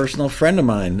supervisor, personal friend of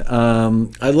mine.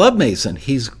 I love Mason.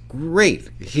 He's great.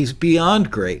 He's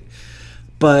beyond great.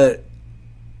 But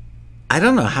I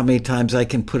don't know how many times I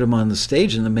can put him on the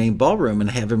stage in the main ballroom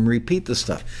and have him repeat the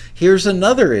stuff. Here's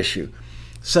another issue.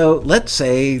 So let's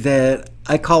say that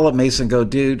I call up Mason and go,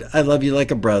 dude, I love you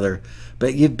like a brother,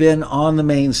 but you've been on the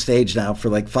main stage now for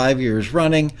like 5 years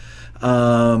running.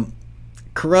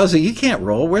 Carosa, you can't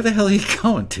roll. Where the hell are you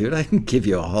going, dude? I can give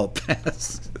you a hall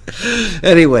pass.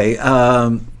 Anyway,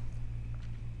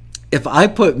 if I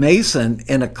put Mason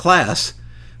in a class,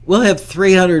 we'll have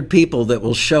 300 people that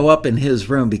will show up in his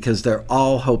room because they're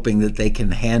all hoping that they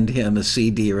can hand him a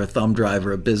CD or a thumb drive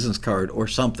or a business card or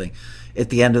something at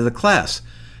the end of the class.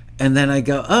 And then I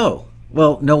go, oh,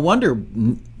 well, no wonder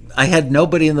I had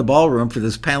nobody in the ballroom for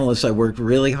this panelist I worked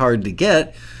really hard to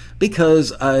get,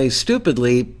 because I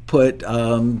stupidly put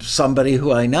somebody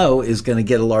who I know is going to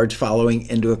get a large following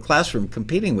into a classroom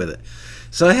competing with it.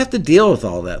 So I have to deal with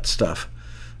all that stuff.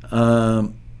 Yeah,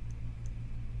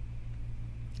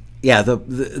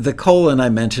 the colon I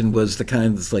mentioned was the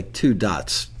kind that's like 2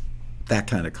 dots, that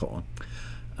kind of colon.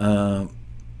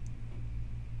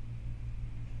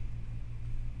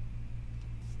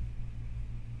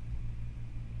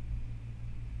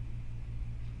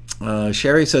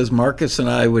 Sherry says, Marcus and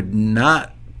I would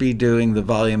not be doing the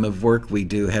volume of work we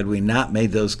do had we not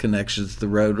made those connections to the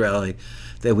road rally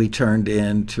that we turned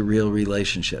into real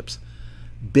relationships.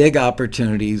 Big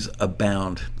opportunities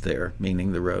abound there,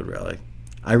 meaning the road rally.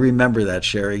 I remember that,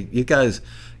 Sherry. You guys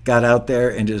got out there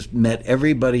and just met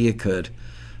everybody you could.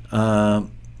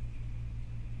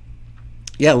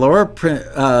 Yeah, Laura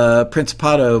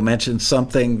Principato mentioned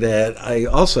something that I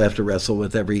also have to wrestle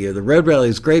with every year. The road rally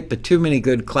is great, but too many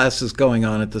good classes going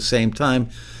on at the same time.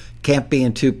 Can't be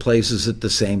in 2 places at the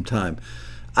same time.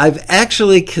 I've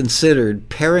actually considered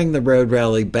paring the road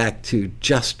rally back to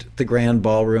just the grand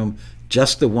ballroom,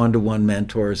 just the one-to-one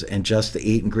mentors, and just the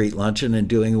eat and greet luncheon, and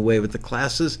doing away with the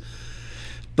classes.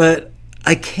 But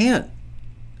I can't.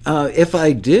 If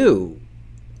I do,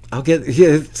 I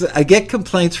get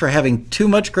complaints for having too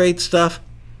much great stuff,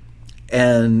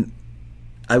 and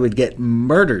I would get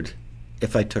murdered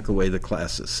if I took away the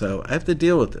classes. So I have to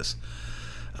deal with this.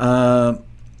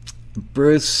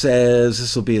 Bruce says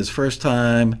this will be his first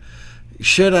time.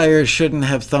 Should I or shouldn't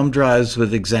have thumb drives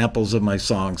with examples of my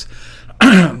songs?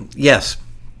 Yes,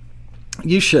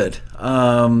 you should.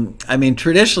 I mean,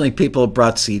 traditionally people have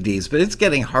brought CDs, but it's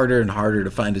getting harder and harder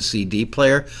to find a CD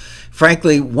player.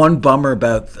 Frankly, one bummer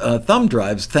about thumb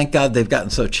drives, thank God they've gotten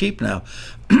so cheap now.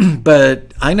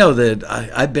 But I know that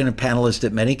I've been a panelist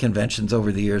at many conventions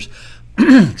over the years.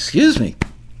 Excuse me.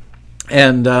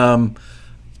 And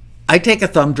I take a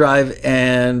thumb drive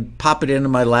and pop it into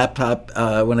my laptop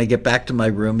when I get back to my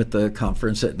room at the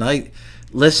conference at night.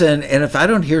 Listen, and if I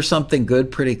don't hear something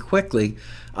good pretty quickly,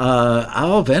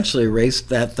 I'll eventually erase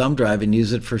that thumb drive and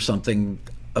use it for something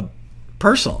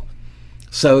personal.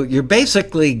 So you're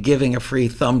basically giving a free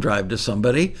thumb drive to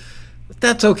somebody.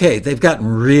 That's okay. They've gotten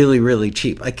really, really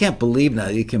cheap. I can't believe now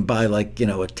you can buy like, a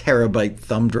terabyte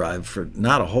thumb drive for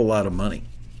not a whole lot of money.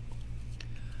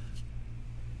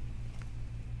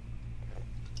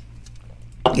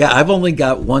 Yeah, I've only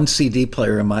got one CD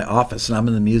player in my office, and I'm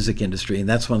in the music industry, and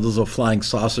that's one of those little flying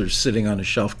saucers sitting on a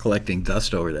shelf collecting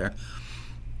dust over there.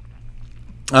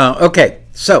 Okay,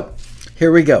 so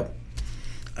here we go.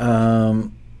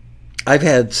 I've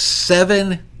had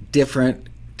 7 different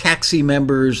taxi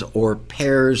members or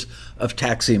pairs of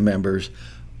taxi members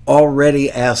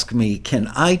already ask me, can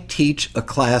I teach a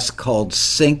class called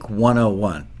Sync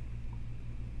 101?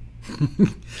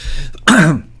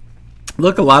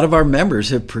 Look, a lot of our members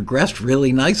have progressed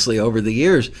really nicely over the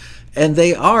years, and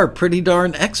they are pretty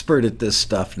darn expert at this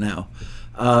stuff now.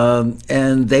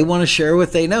 And they want to share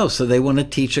what they know, so they want to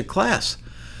teach a class.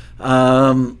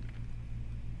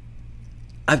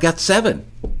 I've got 7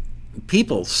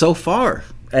 people so far.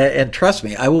 And trust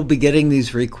me, I will be getting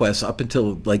these requests up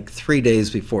until like 3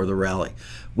 days before the rally.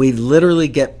 We literally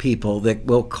get people that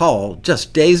will call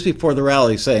just days before the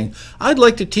rally saying, I'd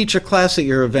like to teach a class at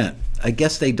your event. I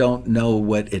guess they don't know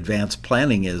what advanced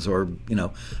planning is, or,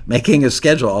 making a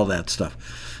schedule, all that stuff.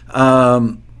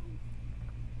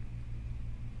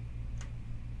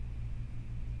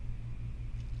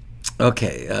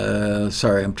 Okay,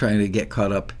 sorry, I'm trying to get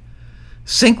caught up.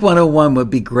 Sync 101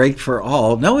 would be great for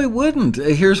all. No, it wouldn't.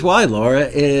 Here's why, Laura,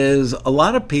 is a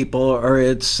lot of people are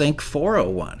at Sync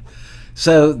 401.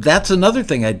 So that's another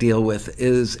thing I deal with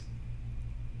is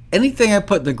anything I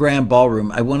put in the grand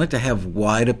ballroom, I want it to have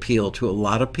wide appeal to a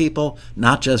lot of people,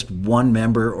 not just one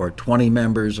member or 20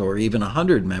 members or even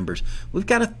 100 members. We've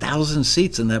got 1,000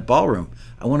 seats in that ballroom.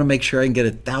 I want to make sure I can get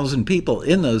 1,000 people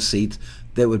in those seats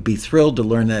that would be thrilled to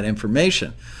learn that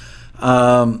information.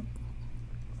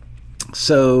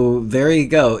 So there you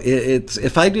go. It's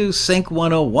if I do Sync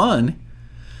 101,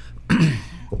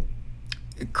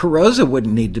 Carosa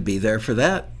wouldn't need to be there for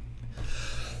that.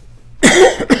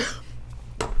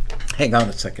 Hang on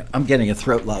a second. I'm getting a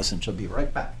throat lozenge. I'll be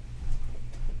right back.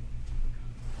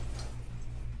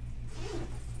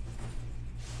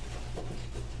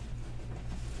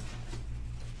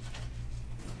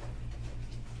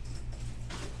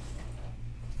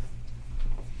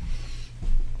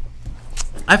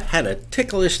 I've had a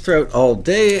ticklish throat all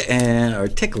day, or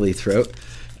tickly throat,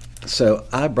 so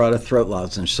I brought a throat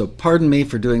lozenge. So pardon me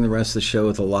for doing the rest of the show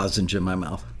with a lozenge in my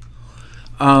mouth.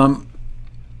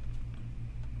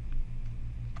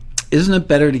 Isn't it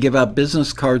better to give out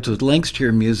business cards with links to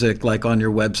your music like on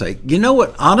your website? You know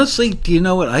what, honestly, do you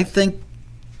know what I think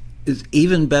is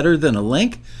even better than a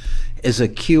link? Is a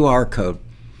QR code.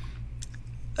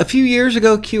 A few years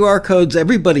ago, QR codes,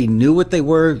 everybody knew what they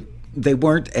were. They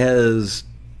weren't as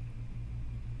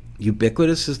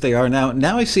ubiquitous as they are now.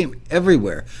 Now I see them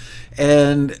everywhere.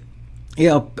 And,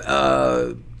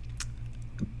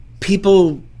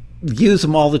 people use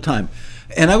them all the time.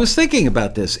 And I was thinking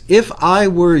about this. If I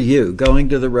were you going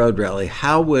to the road rally,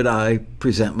 how would I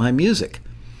present my music?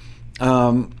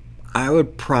 I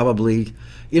would probably,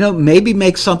 maybe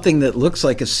make something that looks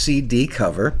like a CD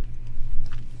cover,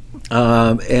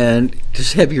 and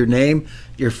just have your name,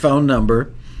 your phone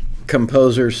number,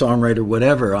 composer, songwriter,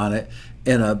 whatever on it,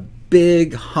 and a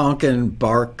big honking big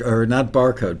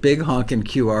honking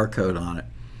QR code on it.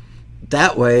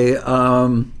 That way,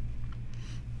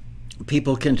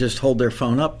 people can just hold their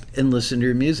phone up and listen to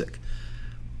your music.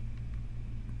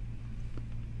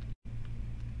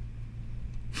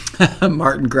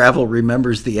 Martin Gravel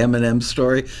remembers the M&M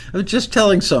story. I was just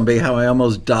telling somebody how I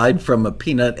almost died from a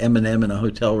peanut M&M in a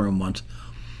hotel room once.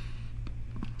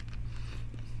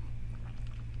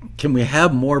 Can we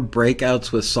have more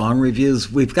breakouts with song reviews?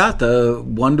 We've got the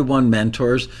one-to-one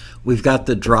mentors. We've got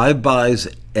the drive-bys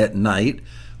at night.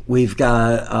 We've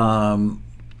got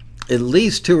at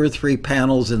least 2 or 3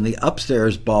 panels in the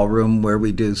upstairs ballroom where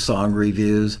we do song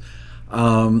reviews.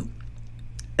 And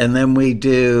then we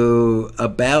do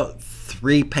about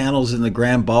 3 panels in the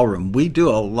grand ballroom. We do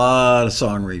a lot of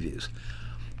song reviews.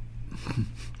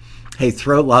 Hey,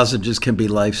 throat lozenges can be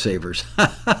lifesavers.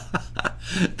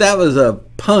 That was a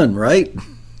pun, right?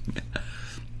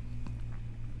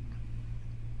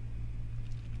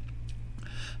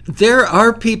 There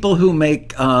are people who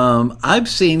make, I've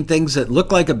seen things that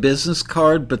look like a business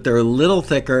card, but they're a little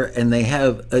thicker, and they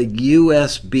have a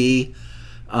USB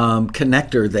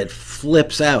connector that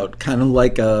flips out, kind of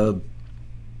like a,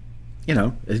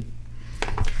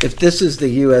 if this is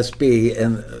the USB,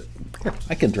 and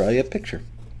I can draw you a picture.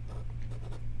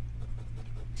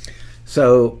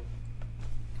 So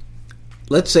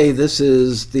let's say this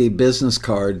is the business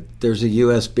card. There's a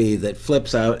USB that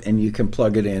flips out and you can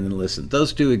plug it in and listen.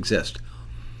 Those do exist.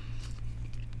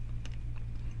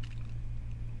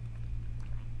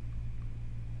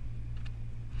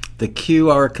 The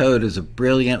QR code is a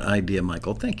brilliant idea,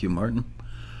 Michael. Thank you, Martin.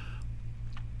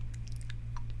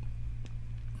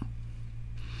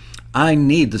 I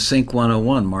need the Sync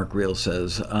 101, Mark Reel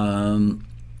says.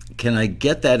 Can I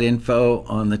get that info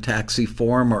on the taxi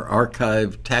forum or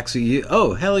archive taxi?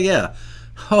 Oh, hell yeah.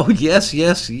 Oh, yes,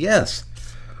 yes, yes.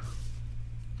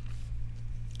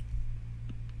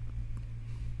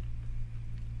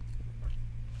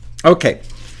 Okay,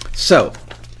 so,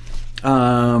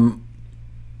 all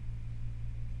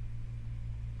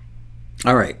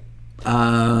right.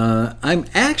 I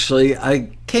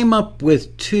came up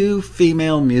with 2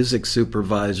 female music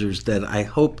supervisors that I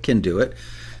hope can do it.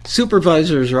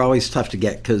 Supervisors are always tough to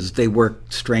get because they work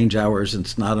strange hours and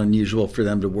it's not unusual for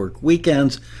them to work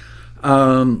weekends.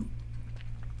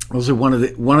 Those are one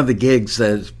of the gigs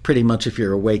that pretty much if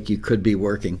you're awake you could be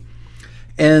working.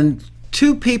 And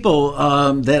 2 people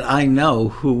that I know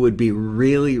who would be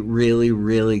really, really,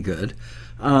 really good,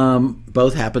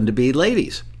 both happen to be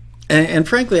ladies. And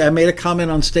frankly, I made a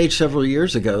comment on stage several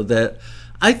years ago that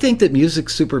I think that music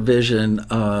supervision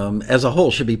as a whole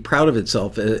should be proud of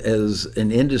itself as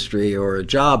an industry or a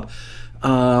job.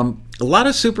 A lot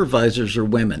of supervisors are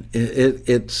women.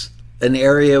 It's an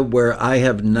area where I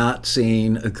have not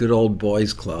seen a good old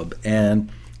boys club. And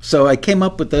so I came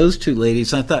up with those 2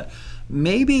 ladies. And I thought,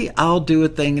 maybe I'll do a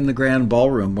thing in the grand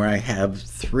ballroom where I have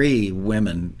 3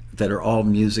 women that are all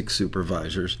music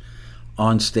supervisors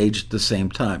on stage at the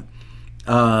same time.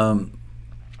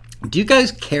 Do you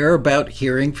guys care about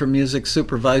hearing from music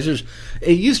supervisors?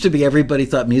 It used to be everybody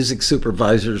thought music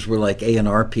supervisors were like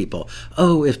A&R people.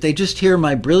 Oh, if they just hear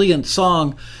my brilliant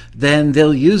song, then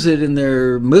they'll use it in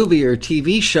their movie or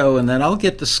TV show, and then I'll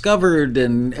get discovered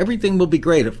and everything will be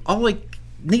great. If all I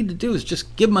need to do is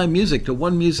just give my music to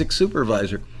one music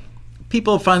supervisor.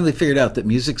 People have finally figured out that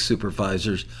music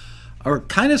supervisors are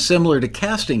kind of similar to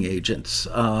casting agents.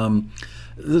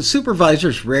 The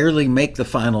supervisors rarely make the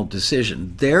final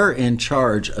decision. They're in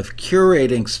charge of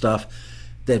curating stuff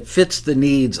that fits the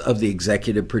needs of the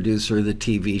executive producer of the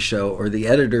TV show or the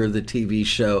editor of the TV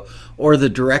show or the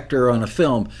director on a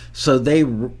film. So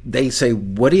they say,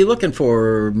 what are you looking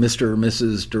for, Mr. or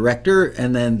Mrs. Director?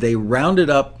 And then they round it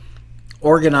up,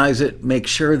 organize it, make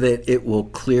sure that it will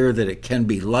clear, that it can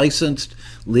be licensed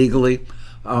legally.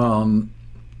 And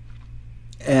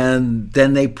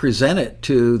then they present it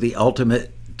to the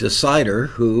ultimate decider,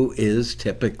 who is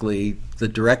typically the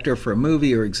director for a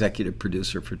movie or executive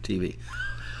producer for TV.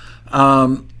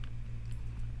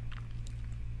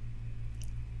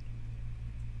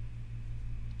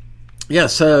 Yeah,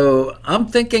 so I'm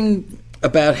thinking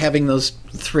about having those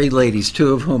three ladies,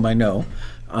 two of whom I know,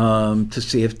 to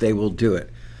see if they will do it.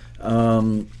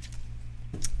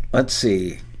 Let's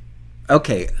see.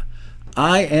 Okay,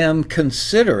 I am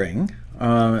considering,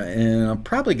 and I'm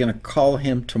probably going to call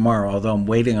him tomorrow, although I'm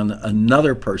waiting on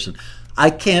another person. I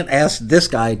can't ask this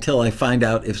guy till I find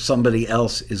out if somebody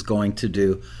else is going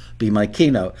to be my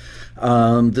keynote.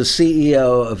 The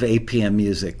CEO of APM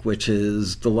Music, which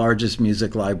is the largest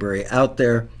music library out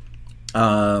there.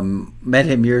 Met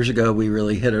him years ago. We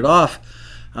really hit it off.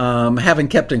 Haven't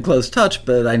kept in close touch,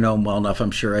 but I know him well enough.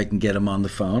 I'm sure I can get him on the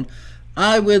phone.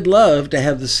 I would love to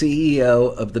have the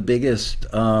CEO of the biggest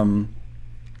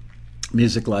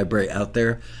music library out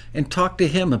there and talk to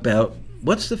him about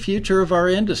what's the future of our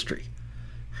industry.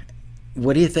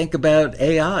 What do you think about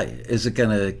AI? Is it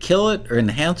going to kill it or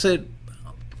enhance it?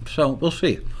 So we'll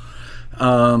see.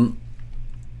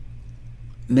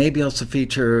 Maybe also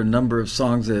feature a number of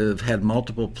songs that have had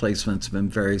multiple placements, been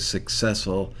very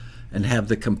successful, and have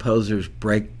the composers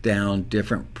break down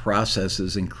different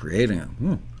processes in creating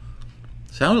them.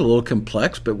 Sounded a little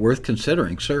complex, but worth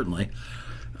considering, certainly.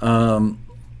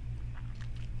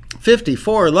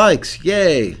 54 likes,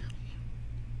 yay!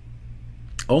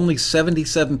 Only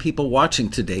 77 people watching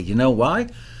today. You know why?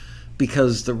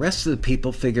 Because the rest of the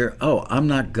people figure, oh, I'm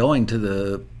not going to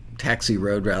the Taxi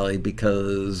Road Rally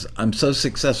because I'm so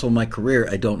successful in my career,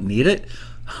 I don't need it.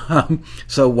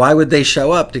 So why would they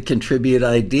show up to contribute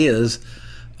ideas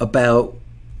about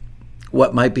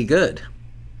what might be good?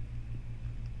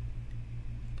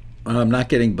 I'm not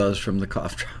getting buzz from the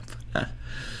cough drop.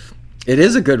 It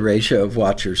is a good ratio of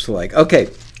watchers to like. Okay,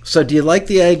 so do you like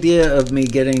the idea of me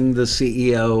getting the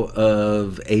CEO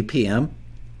of APM?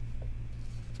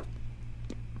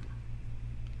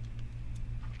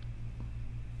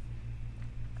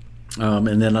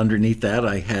 And then underneath that,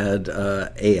 I had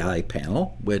AI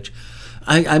panel, which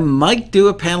I might do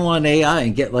a panel on AI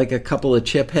and get like a couple of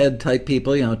chip head type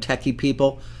people, techie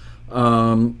people,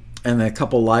 and a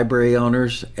couple library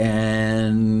owners,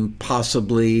 and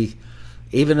possibly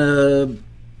even a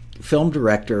film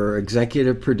director or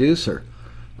executive producer.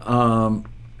 I'm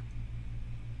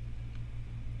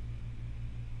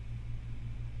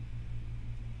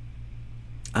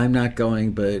not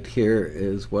going, but here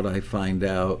is what I find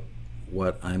out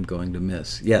what I'm going to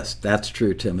miss. Yes, that's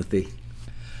true, Timothy.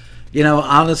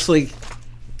 Honestly,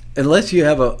 unless you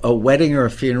have a wedding or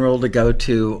a funeral to go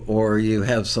to, or you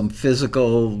have some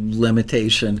physical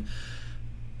limitation,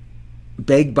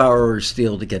 beg, borrow, or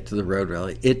steal to get to the road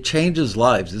rally. It changes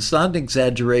lives. It's not an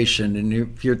exaggeration. And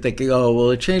if you're thinking, oh, well,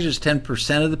 it changes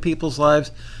 10% of the people's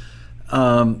lives,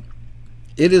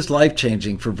 it is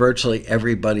life-changing for virtually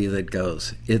everybody that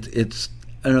goes. It's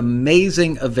an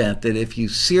amazing event that if you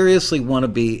seriously want to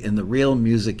be in the real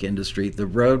music industry, the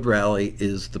road rally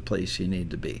is the place you need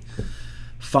to be.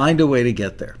 Find a way to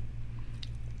get there.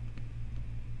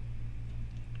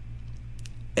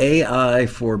 AI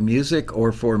for music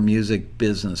or for music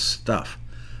business stuff.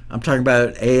 I'm talking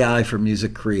about AI for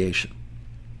music creation.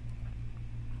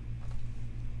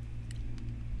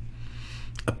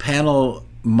 A panel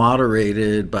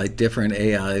moderated by different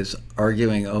AIs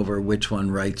arguing over which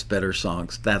one writes better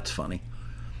songs. That's funny.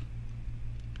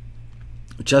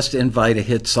 Just invite a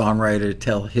hit songwriter to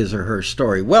tell his or her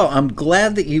story. Well, I'm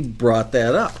glad that you brought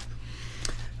that up.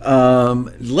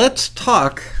 Let's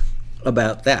talk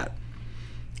about that.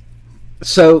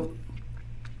 So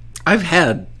I've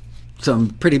had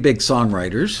some pretty big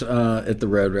songwriters at the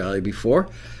Road Rally before.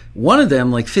 One of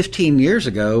them, like 15 years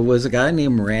ago, was a guy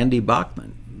named Randy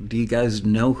Bachman. Do you guys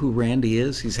know who Randy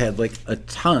is? He's had like a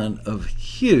ton of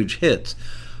huge hits.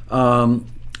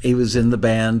 He was in the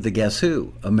band The Guess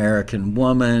Who, American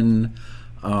Woman,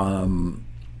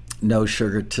 No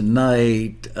Sugar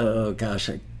Tonight. Oh gosh,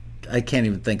 I can't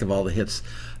even think of all the hits.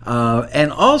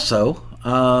 And also,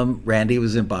 Randy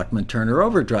was in Bachman Turner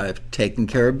Overdrive, Taking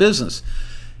Care of Business.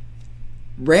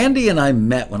 Randy and I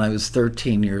met when I was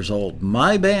 13 years old.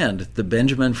 My band, the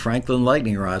Benjamin Franklin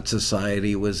Lightning Rod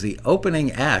Society, was the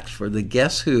opening act for the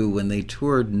Guess Who when they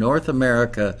toured North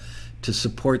America to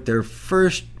support their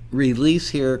first release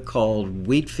here called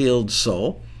Wheatfield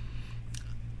Soul.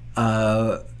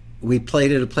 We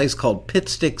played at a place called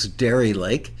Pitsticks Dairy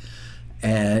Lake.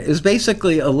 And it was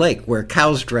basically a lake where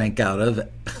cows drank out of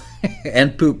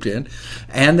and pooped in.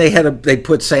 And they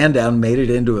put sand down and made it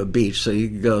into a beach so you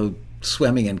could go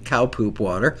swimming in cow poop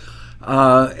water.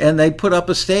 And they put up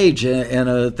a stage and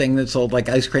a thing that sold like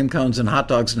ice cream cones and hot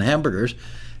dogs and hamburgers.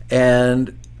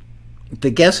 And the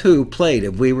Guess Who played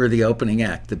if we were the opening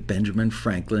act, the Benjamin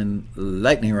Franklin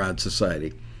Lightning Rod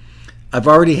Society. I've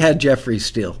already had Jeffrey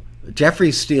Steele.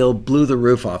 Jeffrey Steele blew the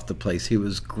roof off the place. He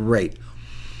was great.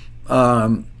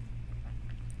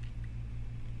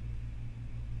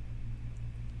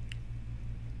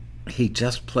 He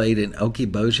just played in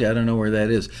Okiboji. I don't know where that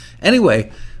is.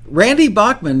 Anyway, Randy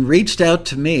Bachman reached out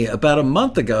to me about a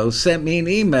month ago, sent me an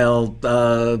email.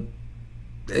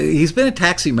 He's been a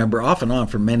Taxi member off and on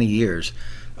for many years,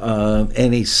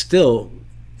 and he still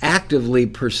actively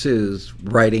pursues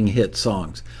writing hit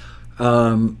songs.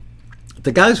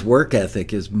 The guy's work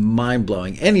ethic is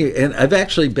mind-blowing. And I've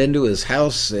actually been to his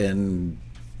house and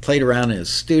played around in his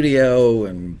studio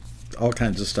and all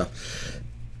kinds of stuff.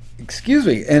 Excuse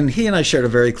me. And he and I shared a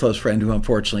very close friend who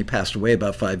unfortunately passed away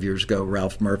about 5 years ago,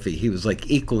 Ralph Murphy. He was like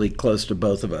equally close to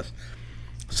both of us.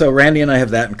 So Randy and I have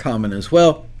that in common as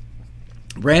well.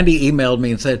 Randy emailed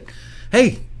me and said,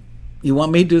 hey, you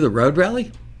want me to do the road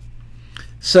rally?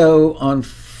 So on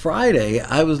Friday,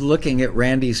 I was looking at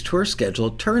Randy's tour schedule.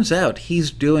 It turns out he's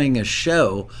doing a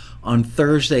show on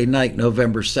Thursday night,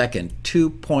 November 2nd,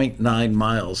 2.9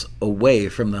 miles away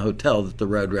from the hotel that the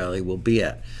road rally will be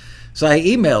at. So I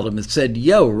emailed him and said,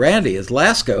 yo, Randy, it's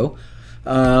Lasco.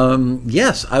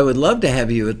 Yes, I would love to have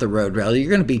you at the road rally.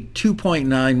 You're going to be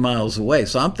 2.9 miles away.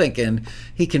 So I'm thinking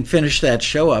he can finish that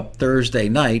show up Thursday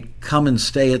night, come and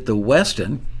stay at the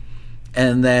Westin,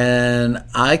 and then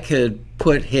I could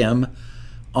put him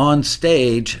on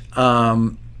stage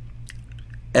as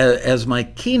my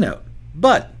keynote.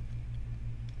 But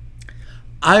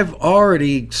I've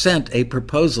already sent a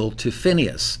proposal to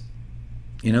Phineas.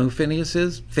 You know who Phineas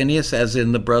is? Phineas as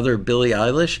in the brother of Billie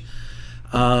Eilish.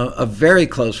 A very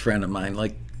close friend of mine,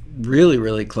 like really,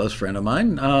 really close friend of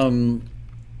mine,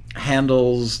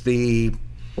 handles the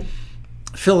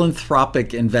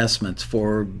philanthropic investments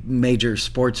for major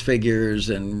sports figures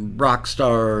and rock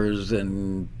stars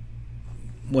and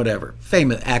whatever,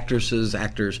 famous actresses,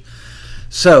 actors.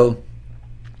 So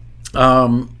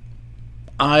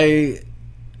I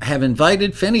have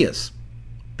invited Phineas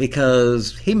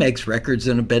because he makes records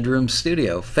in a bedroom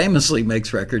studio, famously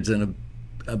makes records in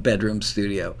a bedroom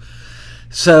studio.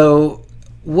 So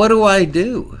what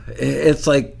do? It's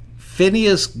like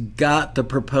Phineas got the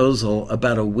proposal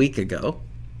about a week ago.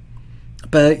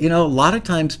 But, you know, a lot of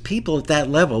times people at that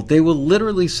level, they will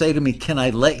literally say to me, can I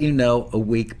let you know a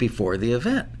week before the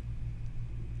event?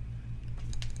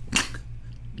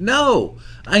 No,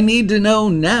 I need to know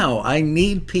now. I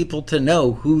need people to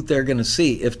know who they're going to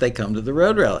see if they come to the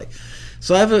road rally.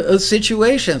 So I have a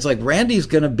situation. It's like Randy's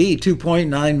going to be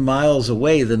 2.9 miles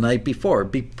away the night before.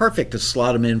 It'd be perfect to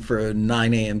slot him in for a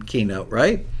 9 a.m. keynote,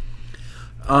 right?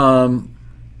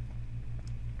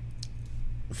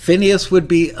 Phineas would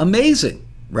be amazing,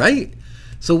 right?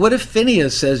 So what if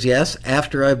Phineas says yes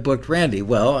after I've booked Randy?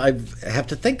 Well, I have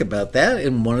to think about that.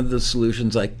 And one of the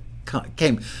solutions I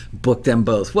came, book them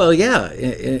both. Well, yeah,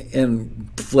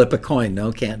 and flip a coin.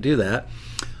 No, can't do that.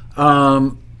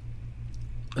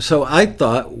 So I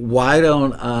thought, why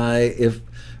don't I, if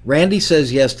Randy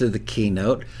says yes to the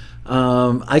keynote,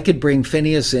 I could bring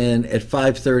Phineas in at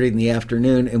 5:30 in the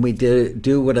afternoon, and we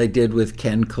do what I did with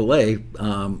Ken Colley,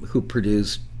 who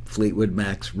produced Fleetwood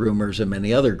Mac's Rumors and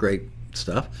many other great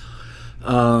stuff.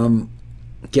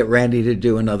 Get Randy to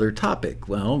do another topic.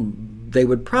 Well, they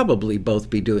would probably both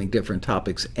be doing different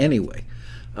topics anyway.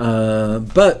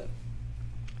 But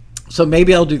so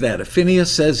maybe I'll do that. If Phineas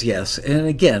says yes, and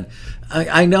again,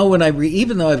 I know when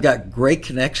even though I've got great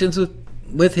connections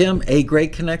with him, a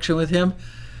great connection with him,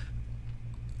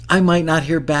 I might not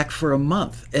hear back for a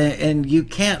month. And you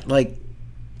can't, like,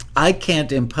 I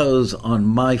can't impose on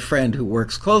my friend who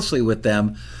works closely with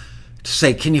them to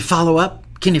say, can you follow up?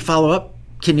 Can you follow up?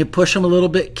 Can you push him a little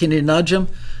bit? Can you nudge him?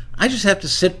 I just have to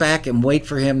sit back and wait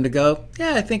for him to go,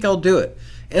 yeah, I think I'll do it.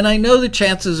 And I know the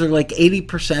chances are like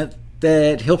 80%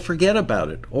 that he'll forget about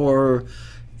it or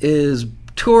is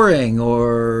touring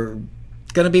or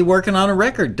going to be working on a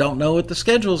record, don't know what the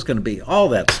schedule is going to be, all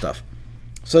that stuff.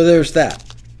 So there's that.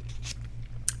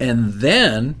 And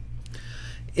then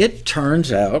it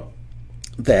turns out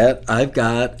that I've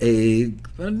got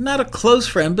not a close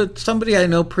friend, but somebody I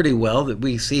know pretty well that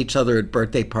we see each other at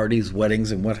birthday parties,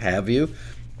 weddings, and what have you.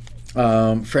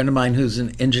 Friend of mine who's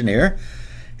an engineer.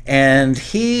 And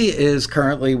he is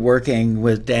currently working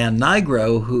with Dan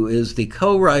Nigro, who is the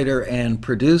co-writer and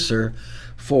producer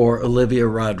for Olivia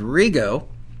Rodrigo,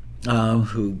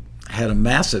 who had a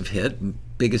massive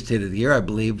hit, biggest hit of the year, I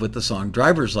believe, with the song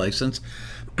Driver's License.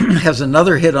 Has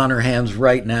another hit on her hands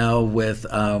right now with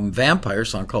Vampire, a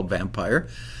song called Vampire.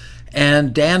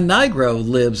 And Dan Nigro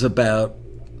lives about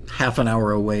half an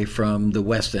hour away from the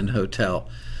West End Hotel.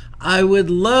 I would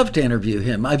love to interview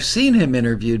him. I've seen him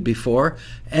interviewed before,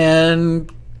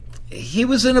 and he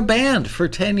was in a band for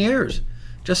 10 years.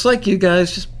 Just like you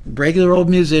guys, just regular old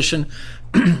musician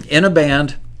in a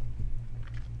band.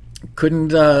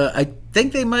 Couldn't, I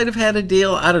think they might have had a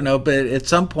deal, I don't know, but at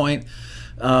some point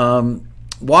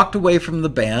walked away from the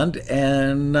band,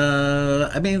 and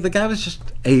I mean, the guy was just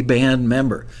a band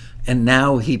member. And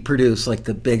now he produced like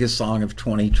the biggest song of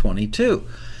 2022.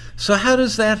 So how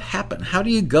does that happen? How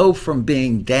do you go from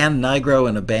being Dan Nigro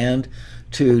in a band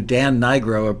to Dan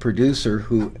Nigro, a producer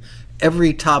who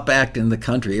every top act in the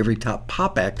country, every top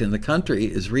pop act in the country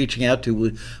is reaching out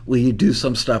to, will you do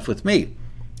some stuff with me?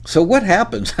 So what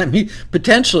happens? I mean,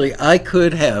 potentially I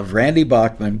could have Randy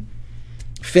Bachman,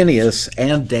 Phineas,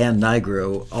 and Dan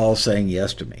Nigro all saying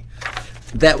yes to me.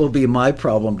 That will be my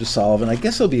problem to solve, and I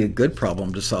guess it'll be a good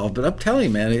problem to solve. But I'm telling you,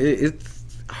 man, it's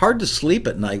hard to sleep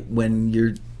at night when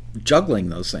you're juggling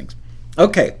those things.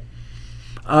 Okay.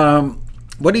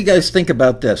 What do you guys think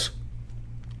about this?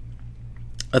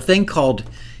 A thing called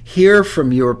Hear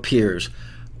From Your Peers,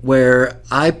 where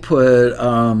I put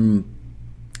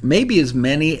maybe as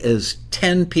many as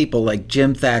 10 people like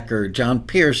Jim Thacker, John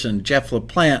Pearson, Jeff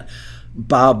LaPlante,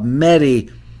 Bob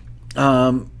Meddy,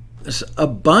 a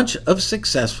bunch of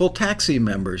successful taxi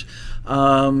members.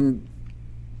 Matt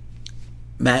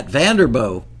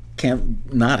Vanderbo,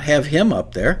 can't not have him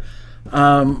up there.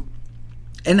 And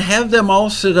have them all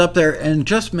sit up there and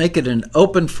just make it an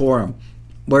open forum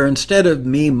where instead of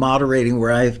me moderating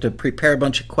where I have to prepare a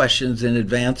bunch of questions in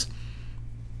advance,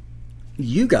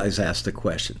 you guys ask the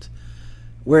questions.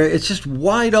 Where it's just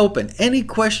wide open. Any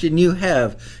question you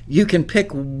have, you can pick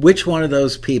which one of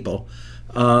those people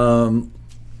and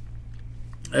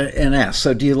ask.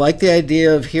 So do you like the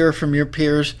idea of Hear From Your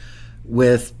Peers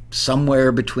with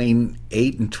somewhere between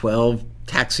 8 and 12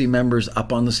 taxi members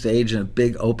up on the stage in a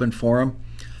big open forum?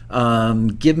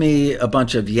 Give me a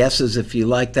bunch of yeses if you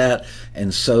like that,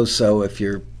 and so if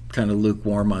you're kind of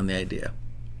lukewarm on the idea.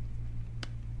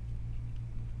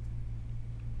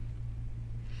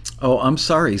 Oh, I'm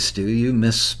sorry, Stu. You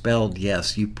misspelled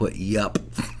yes. You put yup.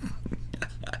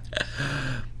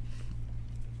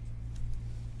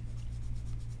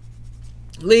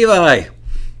 Levi,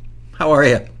 how are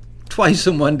you? Twice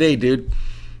in one day, dude.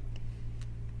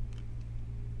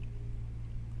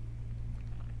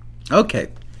 Okay,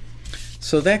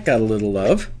 so that got a little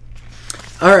love.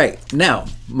 All right, now,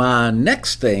 my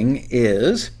next thing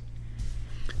is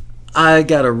I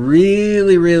got a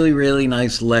really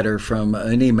nice letter from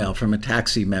an email from a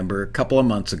taxi member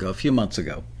a few months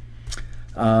ago,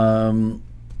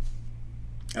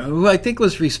 who I think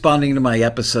was responding to my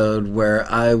episode where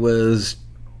I was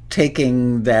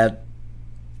taking that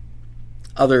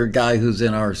other guy who's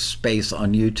in our space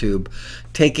on YouTube,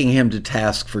 taking him to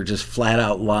task for just flat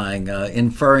out lying,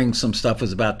 inferring some stuff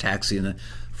was about taxi and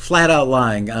flat out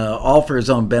lying, all for his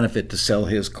own benefit to sell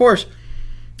his course.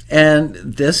 And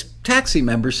this taxi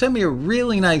member sent me a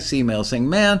really nice email saying,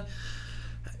 man,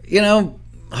 you know,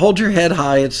 hold your head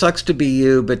high. It sucks to be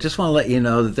you, but just want to let you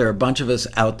know that there are a bunch of us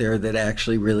out there that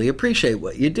actually really appreciate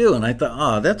what you do. And I thought,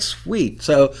 oh, that's sweet.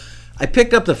 So I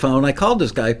picked up the phone. I called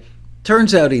this guy.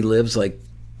 Turns out he lives like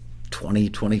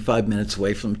 25 minutes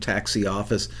away from the taxi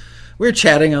office. We were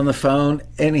chatting on the phone,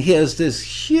 and he has this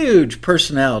huge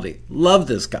personality. Love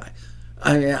this guy.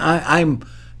 I'm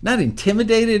not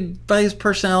intimidated by his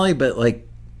personality, but like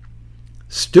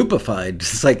stupefied.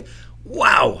 It's like,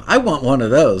 wow, I want one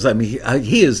of those. I mean,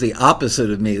 he is the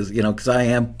opposite of me, you know, because I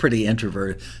am pretty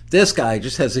introverted. This guy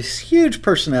just has this huge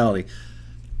personality.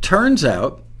 Turns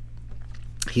out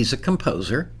he's a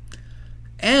composer,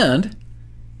 and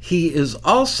he is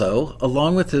also,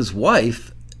 along with his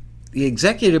wife, the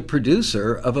executive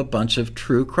producer of a bunch of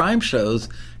true crime shows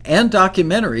and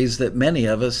documentaries that many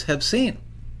of us have seen.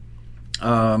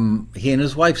 He and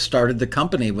his wife started the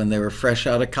company when they were fresh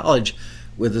out of college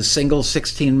with a single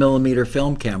 16 millimeter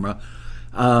film camera.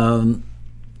 And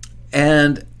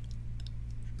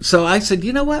so I said,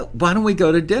 you know what, why don't we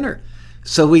go to dinner?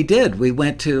 So we did. We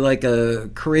went to like a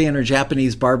Korean or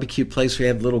Japanese barbecue place where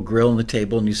you have a little grill on the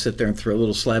table and you sit there and throw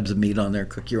little slabs of meat on there,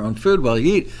 cook your own food while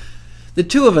you eat. The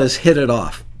two of us hit it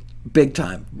off big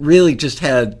time. Really just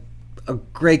had a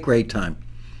great time.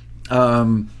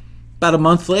 About a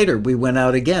month later, we went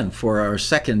out again for our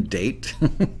second date.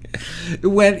 It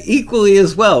went equally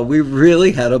as well. We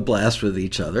really had a blast with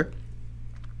each other.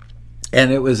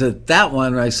 And it was at that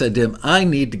one where I said to him, I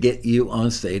need to get you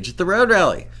on stage at the road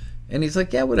rally. And he's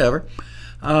like, yeah, whatever.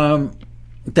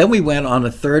 Then we went on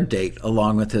a third date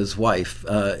along with his wife.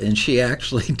 And she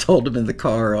actually told him in the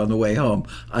car on the way home,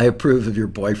 I approve of your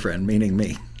boyfriend, meaning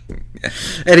me.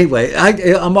 Anyway,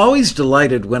 I'm always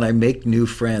delighted when I make new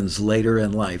friends later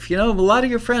in life. You know, a lot of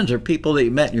your friends are people that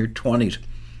you met in your 20s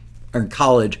or in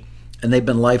college, and they've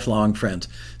been lifelong friends.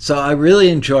 So I really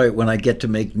enjoy it when I get to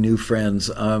make new friends.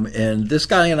 And this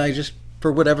guy and I just,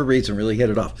 for whatever reason, really hit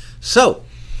it off. So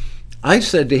I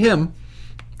said to him,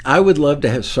 I would love to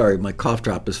have, sorry, my cough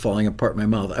drop is falling apart in my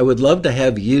mouth. I would love to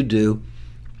have you do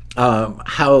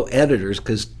how editors,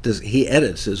 because he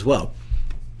edits as well,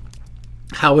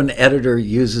 how an editor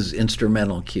uses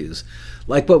instrumental cues,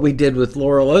 like what we did with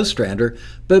Laurel Ostrander,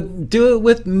 but do it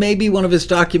with maybe one of his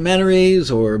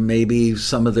documentaries or maybe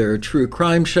some of their true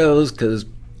crime shows, because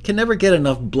can never get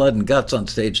enough blood and guts on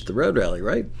stage at the road rally,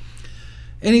 right?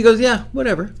 And he goes, yeah,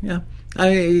 whatever, yeah.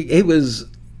 He was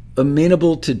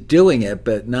amenable to doing it,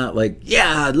 but not like,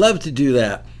 yeah, I'd love to do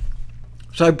that.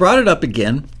 So I brought it up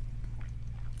again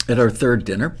at our third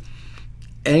dinner,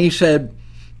 and he said,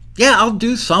 yeah, I'll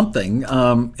do something.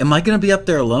 Am I going to be up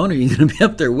there alone, or are you going to be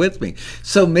up there with me?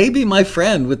 So maybe my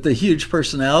friend with the huge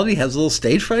personality has a little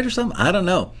stage fright or something. I don't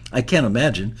know. I can't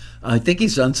imagine. I think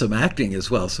he's done some acting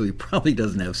as well, so he probably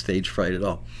doesn't have stage fright at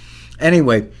all.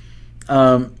 Anyway,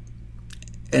 and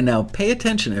now pay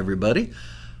attention, everybody.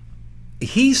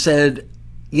 He said,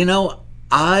 you know,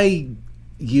 I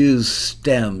use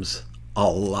stems a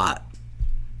lot.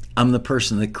 I'm the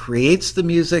person that creates the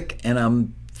music, and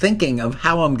I'm thinking of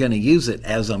how I'm going to use it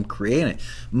as I'm creating it.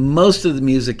 Most of the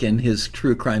music in his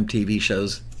true crime TV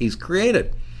shows he's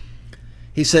created.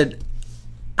 He said,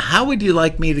 how would you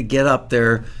like me to get up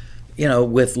there, you know,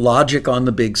 with logic on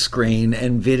the big screen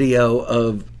and video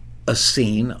of a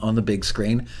scene on the big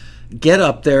screen, get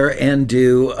up there and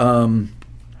do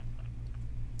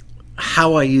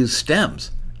how I use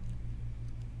stems?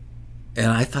 And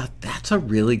I thought, that's a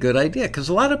really good idea, because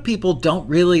a lot of people don't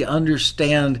really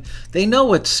understand. They know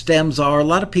what stems are. A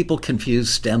lot of people confuse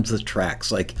stems with tracks.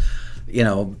 Like, you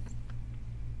know,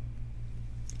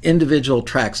 individual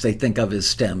tracks they think of as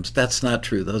stems. That's not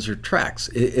true. Those are tracks.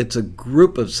 It's a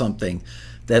group of something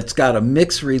that's got a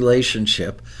mixed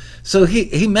relationship. So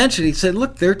he mentioned, he said,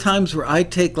 look, there are times where I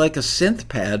take like a synth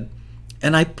pad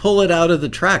and I pull it out of the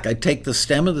track. I take the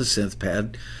stem of the synth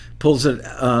pad, pulls it,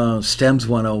 stems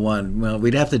 101. Well,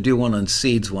 we'd have to do one on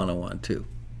seeds 101 too,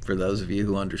 for those of you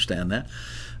who understand that.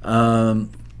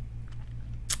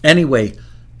 Anyway,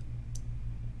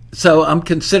 so I'm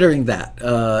considering that,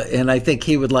 and I think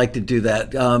he would like to do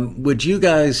that. Would you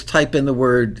guys type in the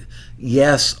word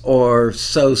yes or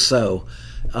so,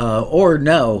 or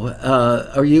no?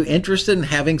 Are you interested in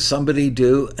having somebody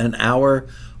do an hour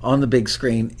on the big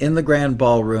screen in the grand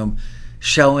ballroom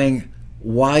showing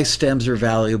why stems are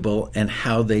valuable and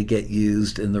how they get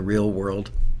used in the real world?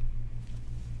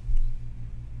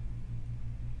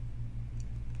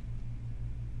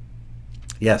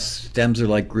 Yes, stems are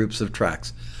like groups of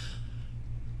tracks.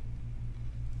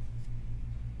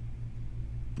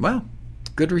 Wow,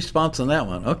 good response on that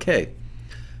one. Okay,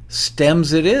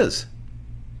 stems it is.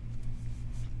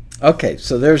 Okay,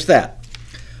 so there's that.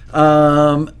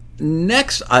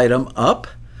 Next item up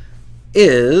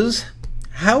is,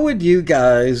 how would you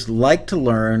guys like to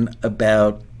learn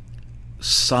about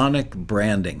sonic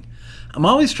branding? I'm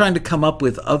always trying to come up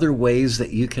with other ways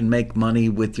that you can make money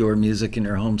with your music in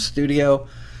your home studio.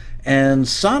 And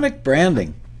sonic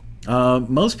branding,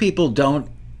 most people don't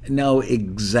know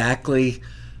exactly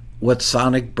what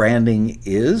sonic branding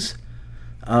is.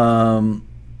 I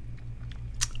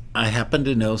happen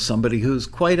to know somebody who's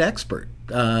quite expert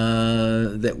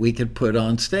that we could put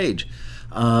on stage.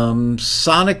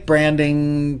 Sonic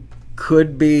branding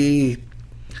could be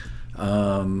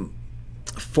 4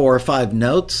 or 5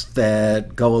 notes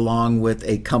that go along with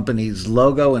a company's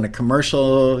logo in a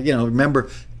commercial. You know, remember,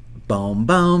 boom,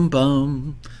 boom,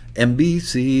 boom,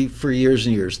 NBC for years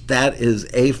and years. That is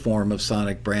a form of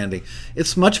sonic branding.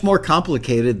 It's much more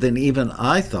complicated than even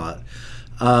I thought.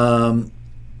 And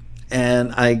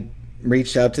I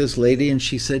reached out to this lady and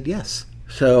she said yes.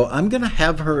 So I'm going to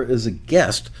have her as a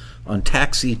guest on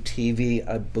Taxi TV,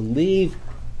 I believe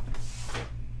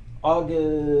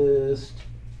August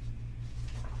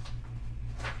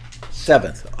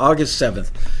 7th. August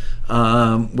 7th.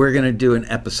 We're going to do an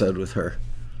episode with her.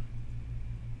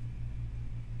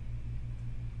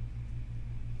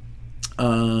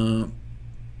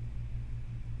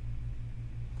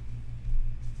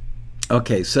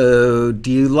 Okay, so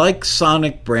do you like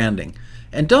sonic branding?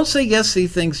 And don't say yes to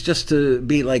these things just to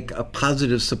be like a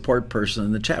positive support person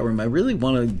in the chat room. I really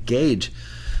want to gauge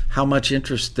how much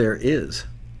interest there is.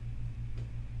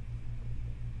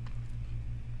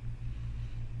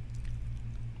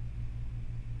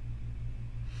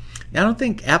 I don't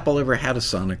think Apple ever had a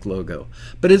Sonic logo,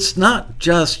 but it's not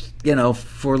just,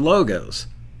 for logos.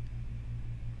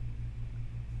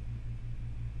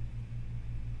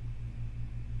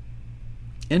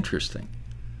 Interesting.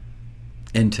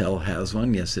 Intel has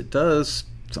one. Yes, it does.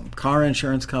 Some car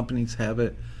insurance companies have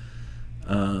it.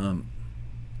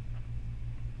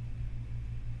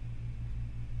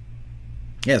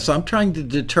 Yeah, so I'm trying to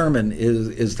determine,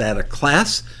 is that a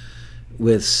class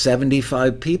with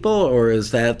 75 people, or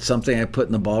is that something I put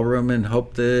in the ballroom and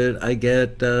hope that I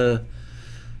get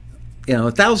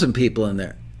 1,000 people in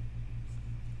there?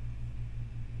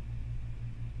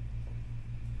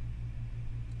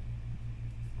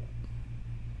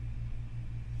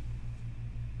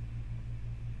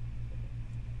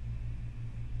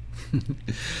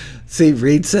 See,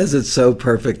 Reed says it so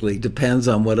perfectly. Depends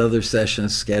on what other session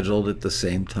is scheduled at the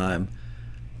same time.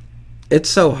 It's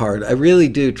so hard. I really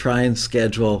do try and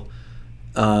schedule,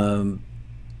 so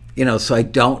I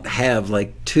don't have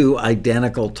like two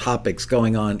identical topics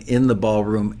going on in the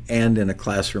ballroom and in a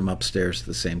classroom upstairs at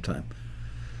the same time.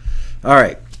 All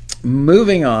right,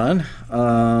 moving on.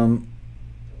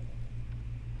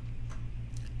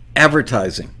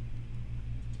 Advertising.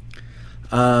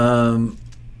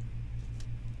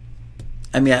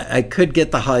 I could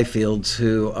get the Highfields,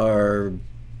 who are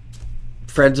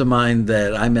friends of mine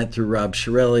that I met through Rob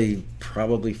Shirelli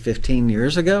probably 15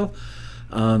 years ago.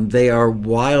 They are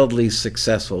wildly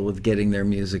successful with getting their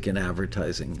music in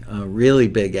advertising, really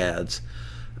big ads.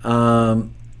 I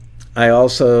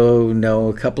also know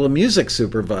a couple of music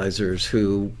supervisors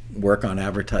who work on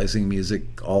advertising music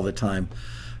all the time.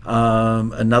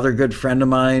 Another good friend of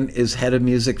mine is head of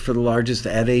music for the largest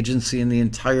ad agency in the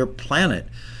entire planet.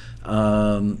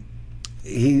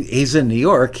 He's in New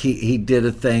York. He did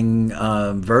a thing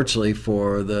virtually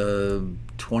for the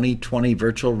 2020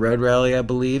 virtual road rally, I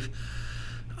believe.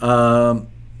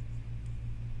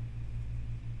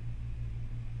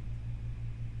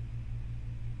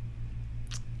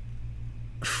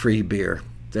 Free beer.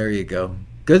 There you go.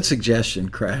 Good suggestion,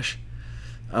 Crash.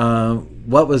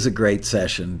 What was a great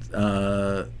session?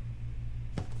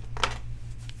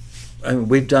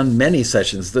 We've done many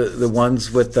sessions, the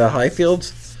ones with the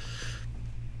Highfields.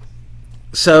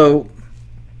 So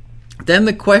then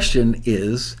the question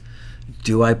is,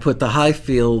 do I put the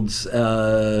Highfields,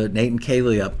 Nate and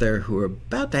Kaylee up there, who are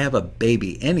about to have a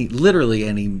baby literally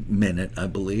any minute, I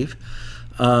believe?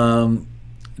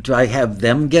 Do I have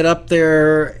them get up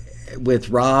there with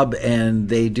Rob and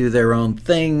they do their own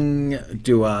thing?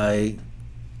 Do I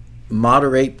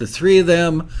moderate the three of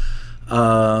them?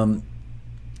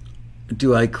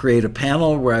 Do I create a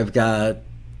panel where I've got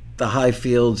the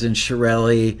Highfields and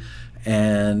Shirelli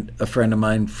and a friend of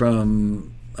mine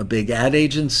from a big ad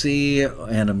agency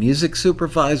and a music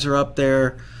supervisor up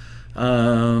there?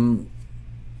 I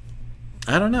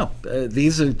don't know.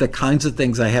 These are the kinds of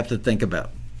things I have to think about.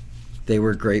 They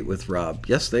were great with Rob.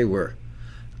 Yes, they were.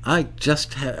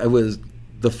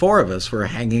 The four of us were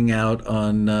hanging out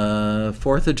on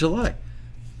 4th of July.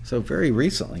 So very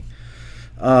recently.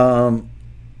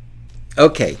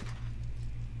 Okay.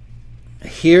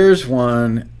 Here's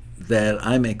one that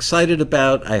I'm excited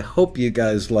about. I hope you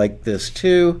guys like this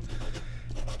too.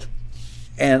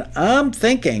 And I'm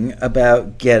thinking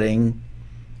about getting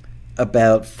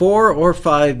about 4 or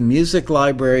 5 music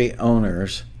library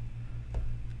owners,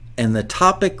 and the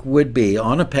topic would be,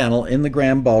 on a panel in the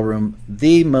Grand Ballroom,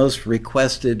 the most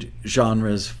requested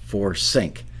genres for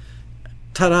sync.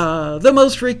 Ta-da! The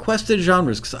most requested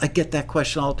genres, because I get that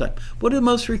question all the time. What are the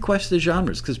most requested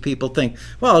genres? Because people think,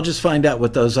 well, I'll just find out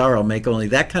what those are. I'll make only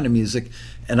that kind of music,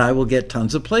 and I will get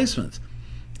tons of placements.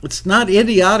 It's not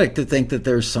idiotic to think that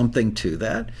there's something to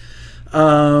that.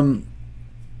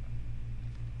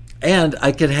 And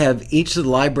I could have each of the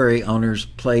library owners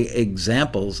play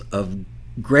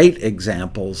great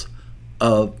examples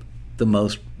of the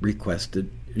most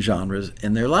requested genres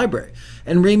in their library.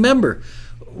 And remember,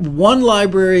 one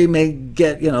library may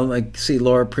get, like, see,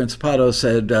 Laura Principato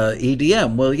said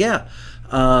EDM. Well, yeah,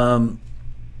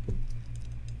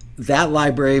 that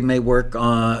library may work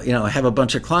on, have a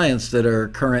bunch of clients that are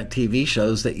current TV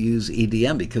shows that use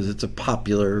EDM because it's a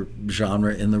popular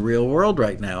genre in the real world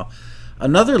right now.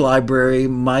 Another library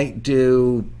might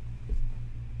do,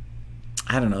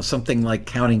 I don't know, something like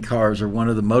Counting Cars or one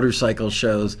of the motorcycle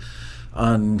shows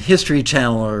on History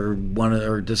Channel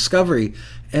or Discovery,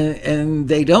 and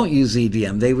they don't use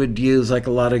EDM. They would use like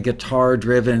a lot of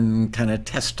guitar-driven, kind of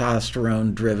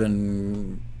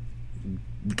testosterone-driven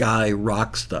guy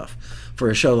rock stuff for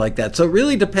a show like that. So it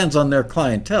really depends on their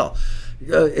clientele.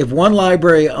 If one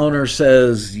library owner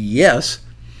says, yes,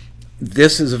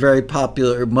 this is a very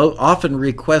popular, often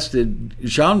requested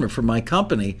genre for my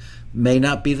company, may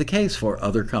not be the case for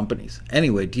other companies.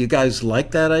 Anyway, do you guys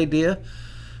like that idea?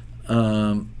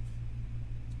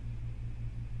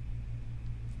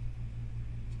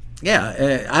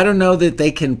 Yeah, I don't know that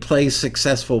they can play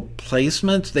successful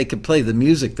placements. They can play the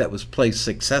music that was placed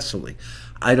successfully.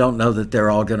 I don't know that they're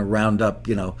all going to round up,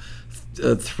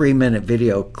 3-minute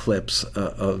video clips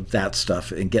of that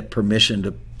stuff and get permission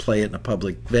to play it in a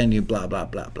public venue, blah, blah,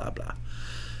 blah, blah, blah.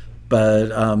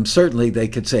 But certainly they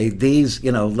could say these,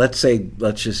 let's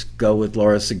just go with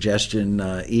Laura's suggestion,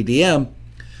 EDM.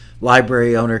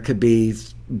 Library owner could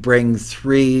bring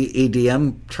 3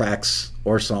 EDM tracks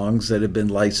or songs that have been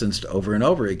licensed over and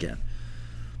over again.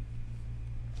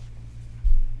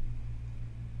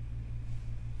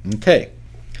 Okay.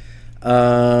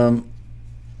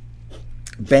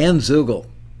 Bandzoogle.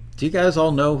 Do you guys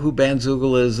all know who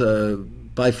Bandzoogle is?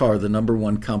 By far the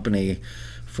 #1 company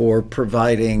for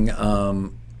providing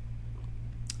an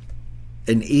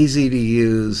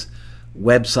easy-to-use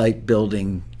website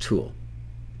building tool.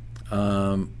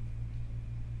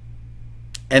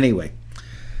 Anyway,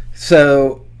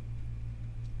 so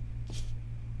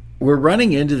we're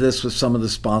running into this with some of the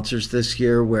sponsors this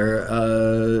year where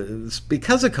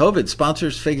because of COVID,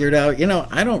 sponsors figured out,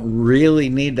 I don't really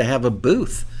need to have a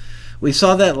booth. We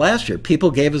saw that last year. People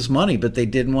gave us money, but they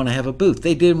didn't want to have a booth.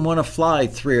 They didn't want to fly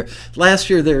last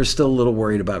year they were still a little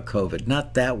worried about COVID.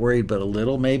 Not that worried, but a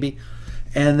little maybe.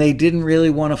 And they didn't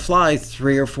really want to fly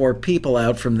 3 or 4 people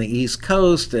out from the East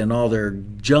Coast and all their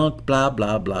junk, blah,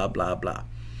 blah, blah, blah, blah.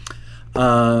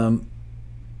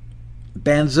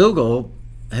 Bandzoogle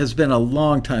has been a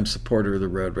long-time supporter of the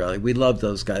Road Rally. We love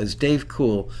those guys. Dave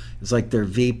Cool is like their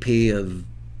VP of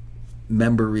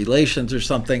member relations or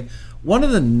something. One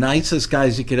of the nicest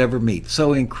guys you could ever meet.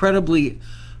 So incredibly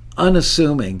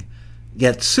unassuming,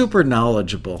 yet super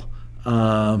knowledgeable.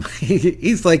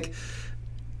 He's like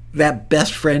that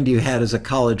best friend you had as a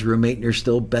college roommate and you're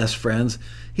still best friends.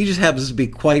 He just happens to be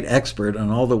quite expert on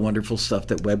all the wonderful stuff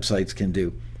that websites can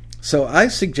do. So I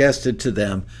suggested to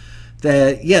them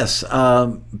that, yes,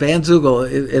 Bandzoogle,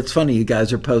 it's funny you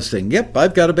guys are posting, yep,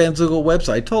 I've got a Bandzoogle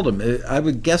website. I told them I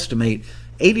would guesstimate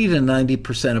 80 to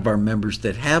 90% of our members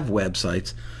that have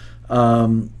websites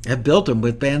have built them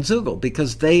with Bandzoogle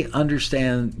because they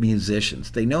understand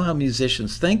musicians. They know how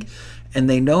musicians think, and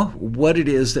they know what it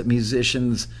is that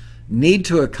musicians need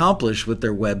to accomplish with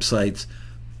their websites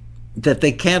that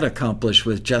they can't accomplish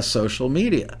with just social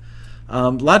media. A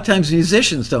lot of times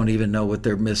musicians don't even know what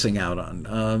they're missing out on,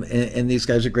 and these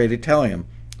guys are great at telling them.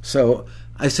 So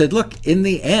I said, look, in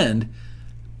the end,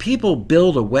 people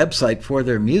build a website for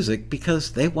their music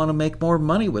because they want to make more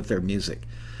money with their music.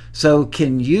 So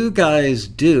can you guys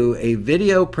do a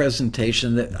video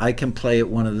presentation that I can play at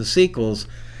one of the sequels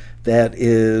that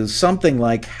is something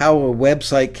like how a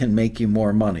website can make you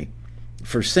more money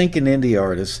for sync and indie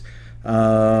artists,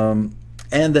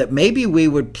 and that maybe we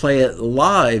would play it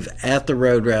live at the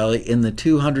Road Rally in the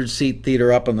 200-seat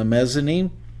theater up on the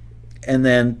mezzanine, and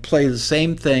then play the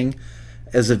same thing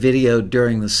as a video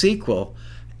during the sequel,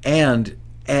 and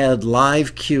add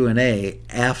live Q&A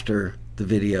after the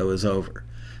video is over.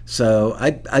 So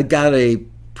I got a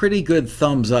pretty good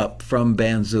thumbs up from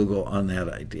Bandzoogle on that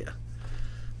idea.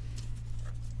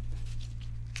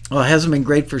 Well, it hasn't been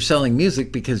great for selling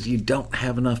music because you don't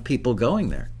have enough people going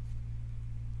there.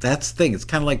 That's the thing. It's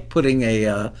kind of like putting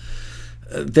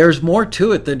there's more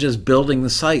to it than just building the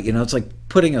site. It's like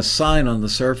putting a sign on the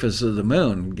surface of the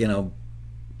moon,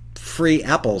 free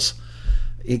apples.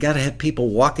 You got to have people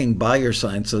walking by your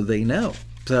sign so they know,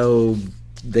 so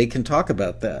they can talk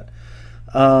about that.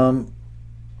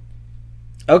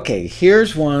 Okay,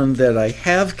 here's one that I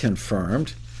have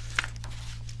confirmed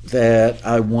that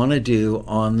I want to do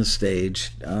on the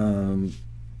stage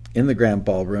in the Grand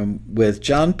Ballroom with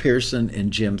John Pearson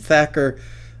and Jim Thacker.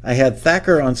 I had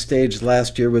Thacker on stage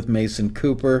last year with Mason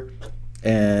Cooper,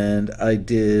 and I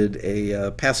did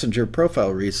a passenger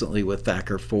profile recently with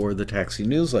Thacker for the Taxi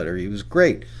Newsletter. He was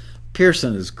great.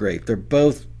 Pearson is great. They're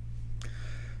both,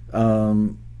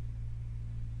 how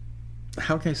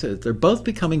can I say it? They're both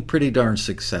becoming pretty darn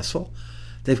successful.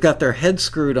 They've got their heads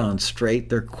screwed on straight.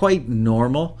 They're quite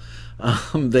normal.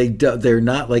 They're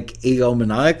not like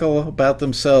egomaniacal about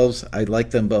themselves. I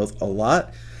like them both a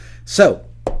lot. So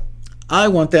I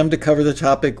want them to cover the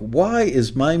topic, why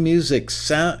is my music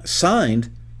signed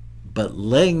but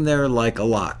laying there like a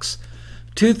lox?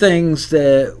 Two things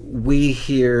that we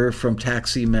hear from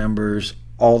taxi members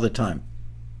all the time,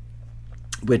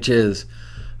 which is,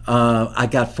 I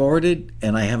got forwarded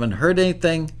and I haven't heard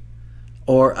anything,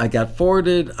 or I got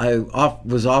forwarded, I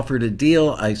was offered a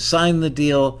deal, I signed the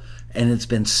deal, and it's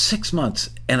been 6 months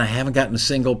and I haven't gotten a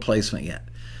single placement yet.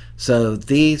 So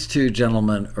these two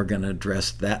gentlemen are going to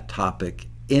address that topic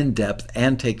in depth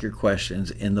and take your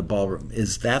questions in the ballroom.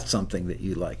 Is that something that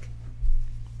you like?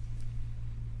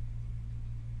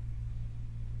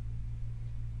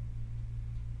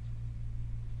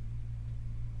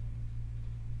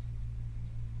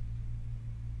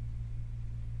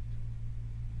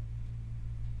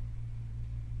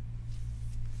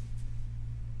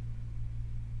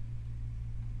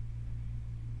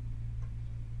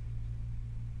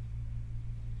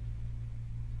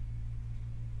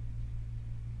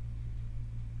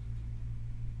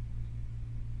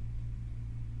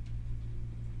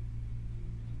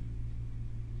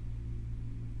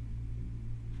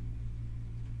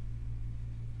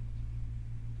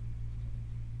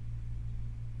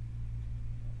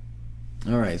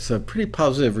 All right, so pretty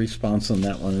positive response on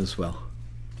that one as well.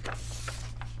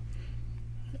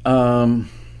 Um,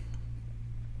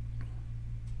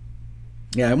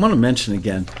 yeah, I want to mention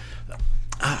again,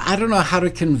 I don't know how to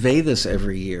convey this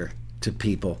every year to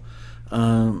people.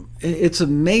 It's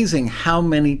amazing how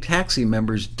many taxi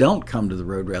members don't come to the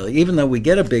road rally, even though we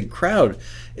get a big crowd.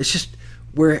 It's just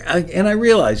and I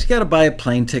realize you got to buy a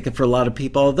plane ticket for a lot of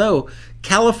people, although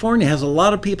California has a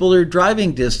lot of people that are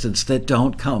driving distance that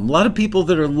don't come. A lot of people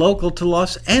that are local to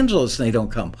Los Angeles, and they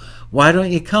don't come. Why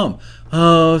don't you come?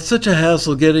 Oh, it's such a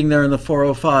hassle getting there in the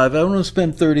 405. I want to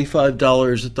spend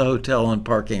 $35 at the hotel on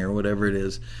parking or whatever it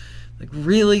is. Like,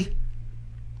 really?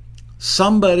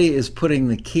 Somebody is putting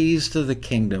the keys to the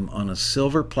kingdom on a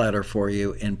silver platter for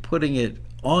you and putting it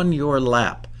on your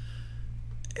lap.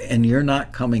 And you're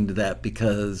not coming to that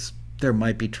because there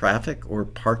might be traffic or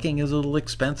parking is a little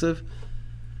expensive?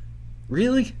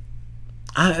 Really?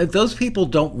 Those people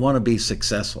don't want to be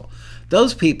successful.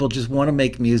 Those people just want to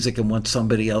make music and want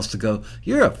somebody else to go,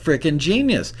 you're a freaking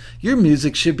genius. Your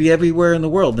music should be everywhere in the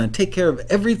world. And take care of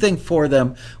everything for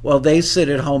them while they sit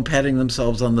at home patting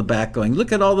themselves on the back going,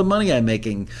 look at all the money I'm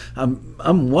making.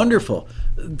 I'm wonderful.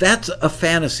 That's a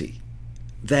fantasy.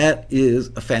 That is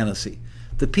a fantasy.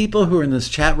 The people who are in this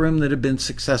chat room that have been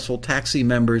successful taxi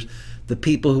members, the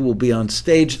people who will be on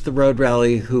stage at the road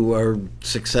rally who are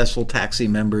successful taxi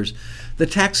members, the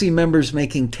taxi members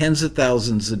making tens of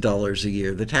thousands of dollars a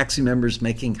year, the taxi members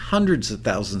making hundreds of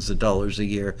thousands of dollars a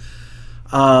year,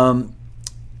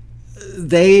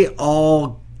 they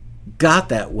all got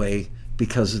that way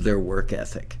because of their work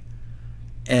ethic.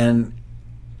 And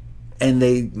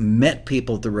they met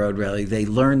people at the road rally. They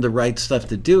learned the right stuff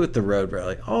to do at the road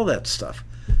rally, all that stuff.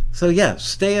 So yeah,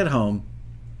 stay at home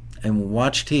and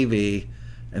watch TV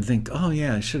and think, oh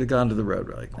yeah, I should have gone to the road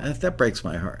rally. That breaks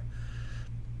my heart.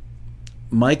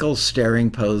 Michael's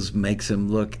staring pose makes him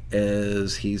look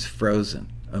as he's frozen.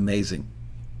 Amazing.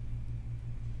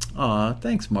 Aw,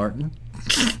 thanks, Martin.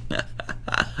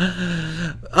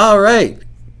 All right.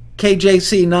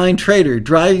 KJC9 Trader,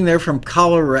 driving here from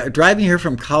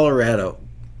Colorado.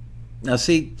 Now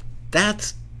see,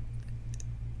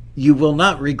 you will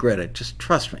not regret it. Just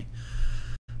trust me.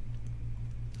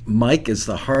 Mike is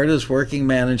the hardest working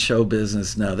man in show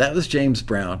business. No, that was James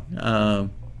Brown.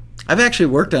 I've actually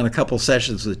worked on a couple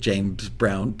sessions with James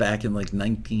Brown back in like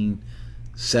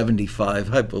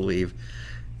 1975, I believe.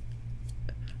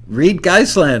 Reed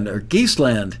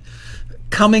Geisland,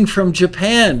 coming from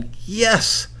Japan.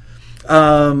 Yes.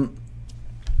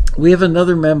 We have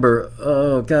another member.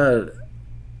 Oh, God.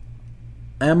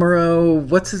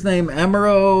 What's his name?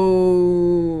 Amuro,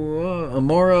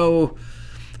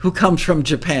 who comes from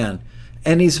Japan.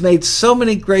 And he's made so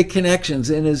many great connections,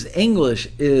 and his English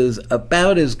is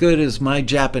about as good as my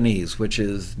Japanese, which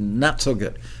is not so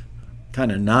good,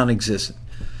 kind of non-existent.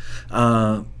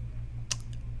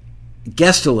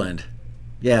 Gesteland.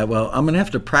 Yeah, well, I'm going to have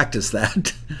to practice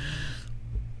that.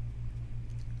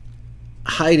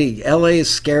 Heidi, LA is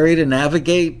scary to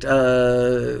navigate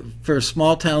for a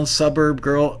small town suburb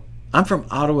girl. I'm from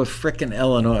Ottawa, frickin'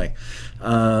 Illinois.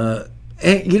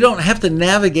 And you don't have to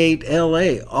navigate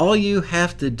LA. All you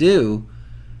have to do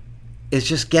is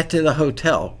just get to the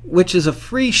hotel, which is a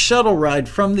free shuttle ride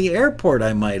from the airport,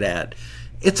 I might add.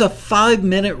 It's a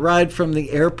 5-minute ride from the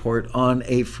airport on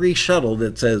a free shuttle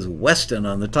that says Weston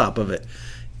on the top of it.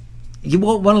 You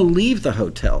won't want to leave the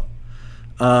hotel.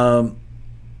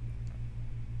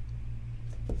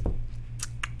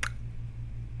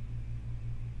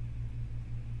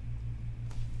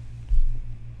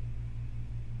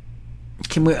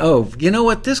 Can we? Oh, you know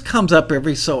what? This comes up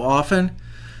every so often.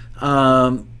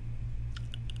 Um,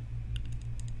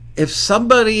 if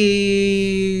somebody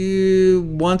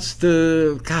wants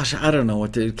to, gosh, I don't know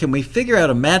what to do. Can we figure out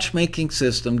a matchmaking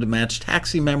system to match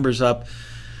taxi members up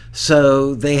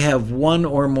so they have one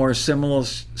or more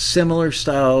similar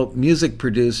style music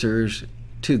producers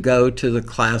to go to the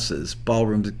classes,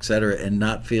 ballrooms, etc., and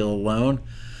not feel alone?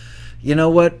 You know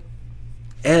what,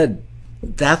 Ed?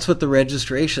 That's what the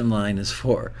registration line is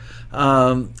for.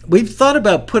 We've thought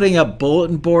about putting up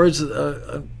bulletin boards.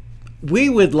 We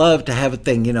would love to have a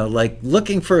thing, like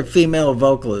looking for a female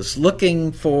vocalist,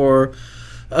 looking for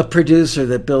a producer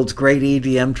that builds great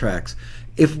EDM tracks.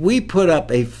 If we put up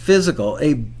a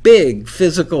big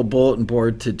physical bulletin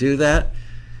board to do that,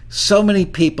 so many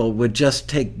people would just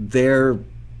take their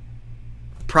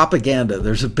propaganda,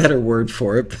 there's a better word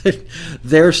for it, but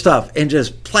their stuff, and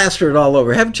just plaster it all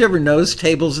over. Haven't you ever noticed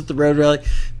tables at the road rally?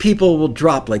 People will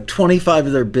drop like 25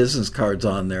 of their business cards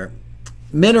on there.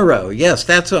 Minero, yes,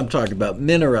 that's what I'm talking about.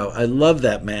 Minero, I love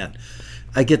that man.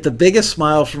 I get the biggest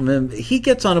smile from him. He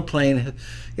gets on a plane,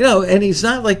 and he's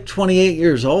not like 28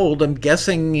 years old. I'm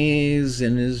guessing he's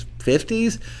in his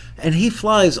 50s, and he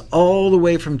flies all the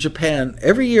way from Japan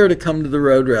every year to come to the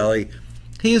road rally.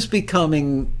 He is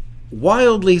becoming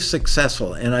wildly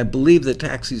successful, and I believe that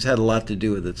taxis had a lot to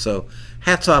do with it. So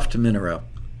hats off to Minero.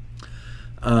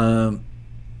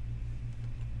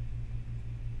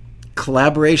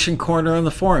 Collaboration corner on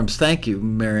the forums. Thank you,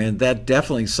 Marion. That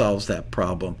definitely solves that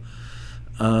problem.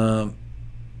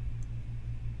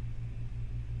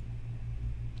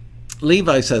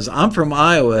 Levi says, I'm from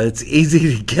Iowa. It's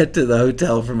easy to get to the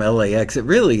hotel from LAX. It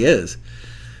really is.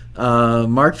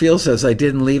 Mark Field says, I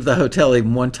didn't leave the hotel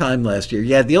even one time last year.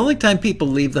 Yeah, the only time people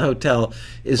leave the hotel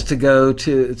is to go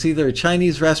to, it's either a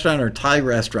Chinese restaurant or Thai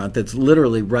restaurant that's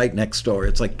literally right next door.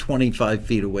 It's like 25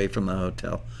 feet away from the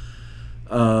hotel.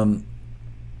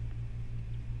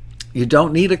 You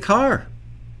don't need a car.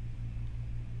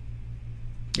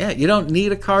 Yeah, you don't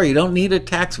need a car. You don't need a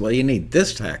taxi. Well, you need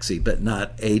this taxi, but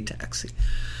not a taxi.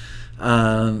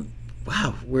 Wow,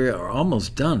 we are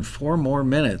almost done. 4 more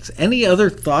minutes. Any other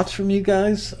thoughts from you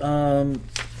guys? Any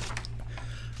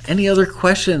other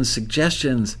questions,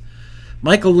 suggestions?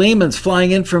 Michael Lehman's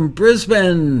flying in from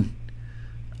Brisbane.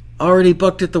 Already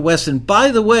booked at the Westin.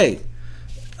 By the way,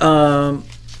 hotel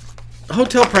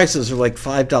prices are like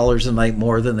 $5 a night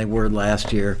more than they were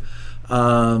last year.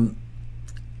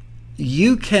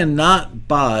 You cannot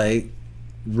buy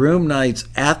room nights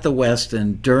at the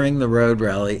Westin during the road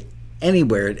rally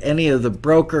anywhere, at any of the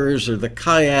brokers or the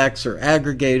kayaks or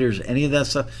aggregators, any of that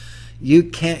stuff. You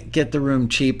can't get the room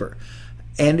cheaper.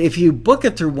 And if you book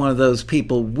it through one of those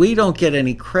people, we don't get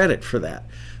any credit for that.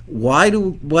 Why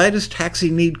does Taxi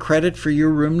need credit for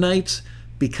your room nights?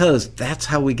 Because that's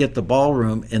how we get the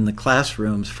ballroom in the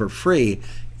classrooms for free,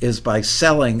 is by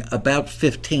selling about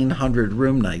 1,500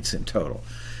 room nights in total.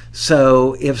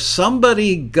 So if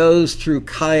somebody goes through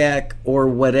kayak or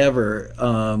whatever,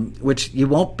 which you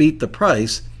won't beat the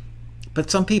price,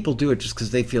 but some people do it just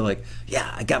because they feel like,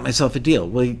 yeah, I got myself a deal.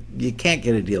 Well, you can't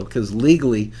get a deal because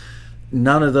legally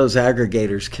none of those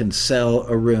aggregators can sell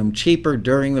a room cheaper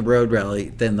during the road rally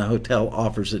than the hotel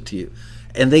offers it to you.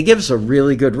 And they give us a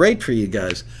really good rate for you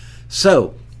guys.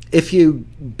 So if you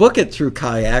book it through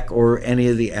Kayak or any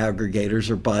of the aggregators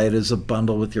or buy it as a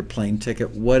bundle with your plane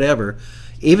ticket, whatever,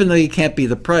 even though you can't beat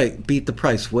the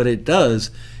price, what it does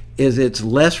is it's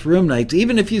less room nights.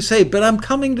 Even if you say, but I'm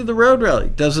coming to the road rally,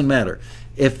 doesn't matter.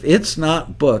 If it's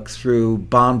not booked through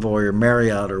Bonvoy or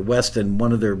Marriott or Westin,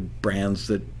 one of their brands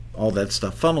that all that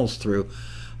stuff funnels through,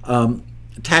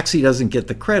 Taxi doesn't get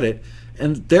the credit.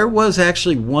 And there was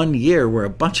actually one year where a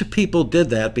bunch of people did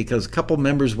that because a couple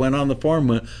members went on the forum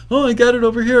and went, oh, I got it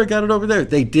over here, I got it over there.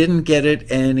 They didn't get it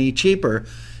any cheaper.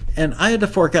 And I had to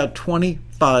fork out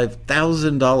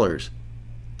 $25,000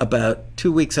 about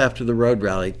 2 weeks after the road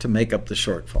rally to make up the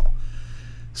shortfall.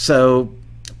 So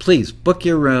please book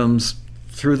your rooms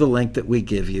through the link that we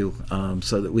give you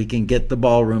so that we can get the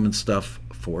ballroom and stuff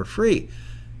for free.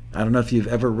 I don't know if you've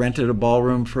ever rented a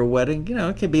ballroom for a wedding. You know,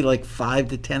 it can be like $5,000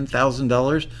 to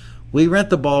 $10,000. We rent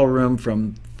the ballroom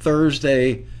from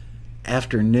Thursday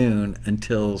afternoon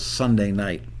until Sunday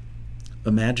night.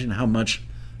 Imagine how much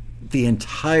the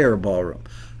entire ballroom.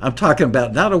 I'm talking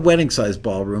about not a wedding-sized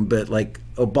ballroom, but like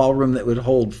a ballroom that would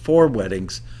hold 4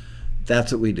 weddings.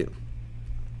 That's what we do.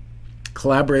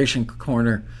 Collaboration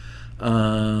corner.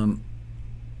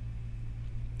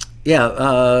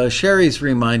 Sherry's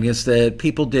reminding us that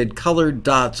people did colored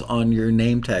dots on your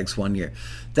name tags one year.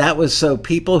 That was so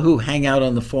people who hang out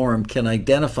on the forum can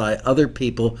identify other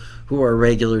people who are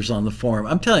regulars on the forum.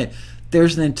 I'm telling you,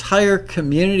 There's an entire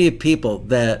community of people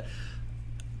that,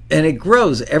 and it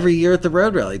grows every year at the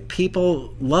Road Rally.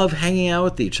 People love hanging out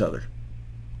with each other.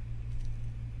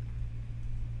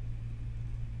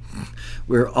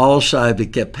 We're all shy to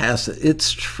get past it.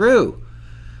 It's true.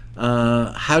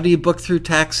 How do you book through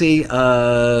Taxi? Check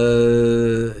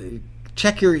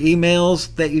your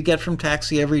emails that you get from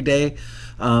Taxi every day.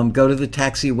 Go to the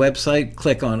Taxi website,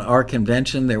 click on our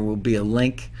convention. There will be a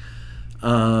link.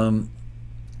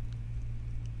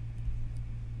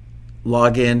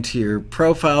 Log into your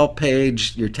profile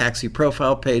page, your Taxi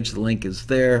profile page. The link is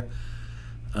there.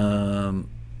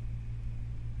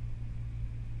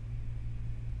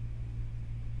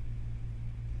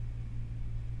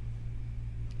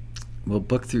 We'll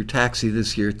book through Taxi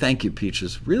this year. Thank you,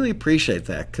 Peaches. Really appreciate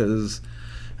that, because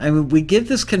I mean, we give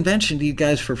this convention to you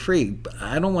guys for free.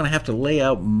 I don't want to have to lay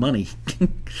out money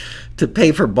to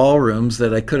pay for ballrooms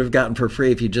that I could have gotten for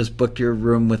free if you just booked your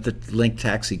room with the link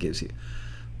Taxi gives you.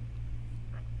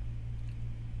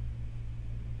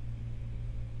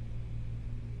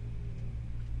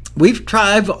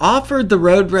 I've offered the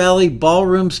Road Rally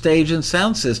ballroom stage and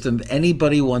sound system. If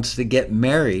anybody wants to get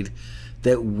married,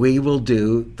 that we will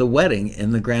do the wedding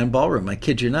in the Grand Ballroom. I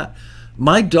kid you not.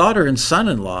 My daughter and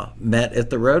son-in-law met at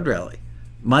the Road Rally.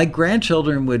 My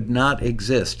grandchildren would not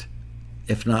exist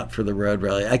if not for the Road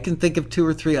Rally. I can think of 2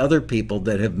 or 3 other people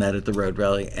that have met at the Road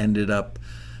Rally, ended up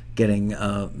getting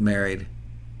married.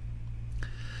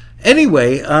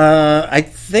 Anyway, I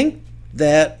think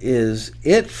that is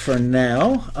it for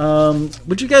now.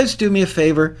 Would you guys do me a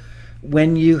favor?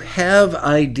 When you have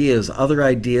ideas, other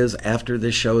ideas after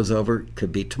this show is over,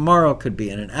 could be tomorrow, could be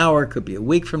in an hour, could be a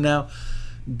week from now,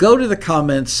 go to the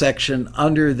comments section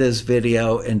under this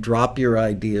video and drop your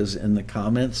ideas in the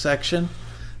comments section.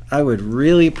 I would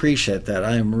really appreciate that.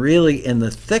 I am really in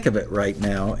the thick of it right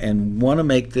now and want to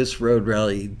make this Road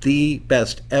Rally the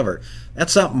best ever.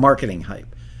 That's not marketing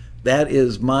hype. That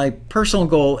is my personal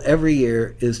goal every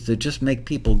year, is to just make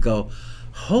people go,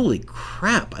 holy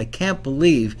crap, I can't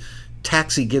believe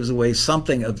Taxi gives away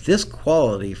something of this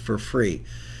quality for free.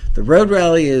 The Road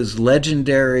Rally is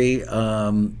legendary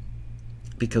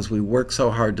because we work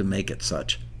so hard to make it so.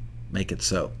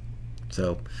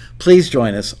 So please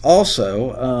join us.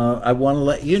 Also, I want to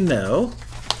let you know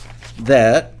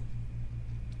that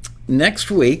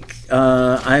next week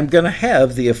I'm going to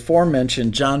have the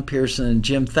aforementioned John Pearson and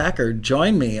Jim Thacker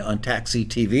join me on Taxi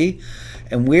TV.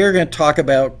 And we're going to talk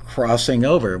about crossing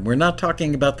over. We're not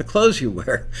talking about the clothes you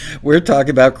wear. We're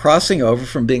talking about crossing over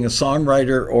from being a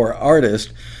songwriter or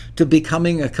artist to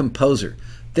becoming a composer.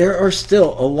 There are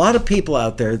still a lot of people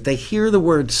out there, they hear the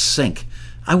word sync.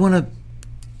 I want to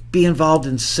be involved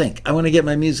in sync. I want to get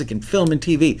my music in film and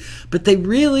TV. But they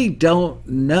really don't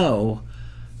know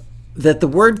that the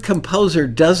word composer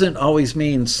doesn't always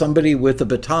mean somebody with a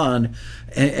baton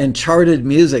and charted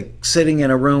music sitting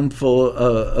in a room full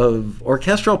of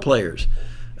orchestral players.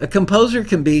 A composer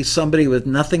can be somebody with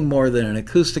nothing more than an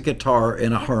acoustic guitar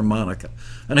and a harmonica,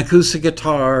 an acoustic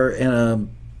guitar and a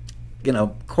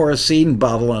Coracine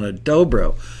bottle on a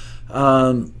dobro.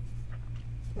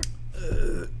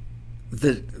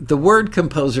 The word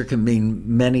composer can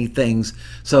mean many things.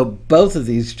 So both of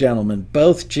these gentlemen,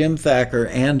 both Jim Thacker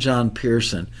and John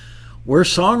Pearson, were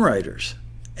songwriters,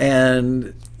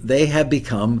 and they have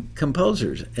become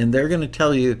composers. And they're going to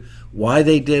tell you why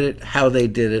they did it, how they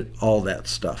did it, all that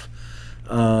stuff.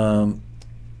 Gloria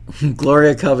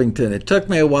Covington, it took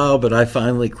me a while, but I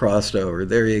finally crossed over.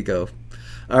 There you go.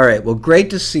 All right, well, great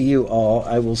to see you all.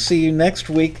 I will see you next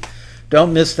week.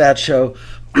 Don't miss that show.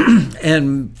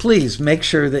 And please make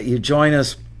sure that you join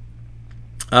us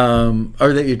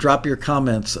or that you drop your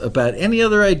comments about any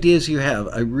other ideas you have.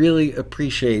 I really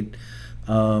appreciate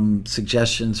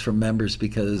suggestions from members,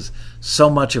 because so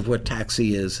much of what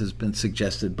Taxi is has been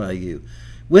suggested by you.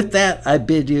 With that, I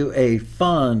bid you a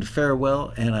fond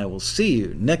farewell, and I will see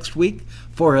you next week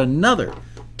for another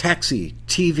Taxi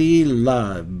TV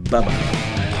Live.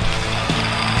 Bye-bye.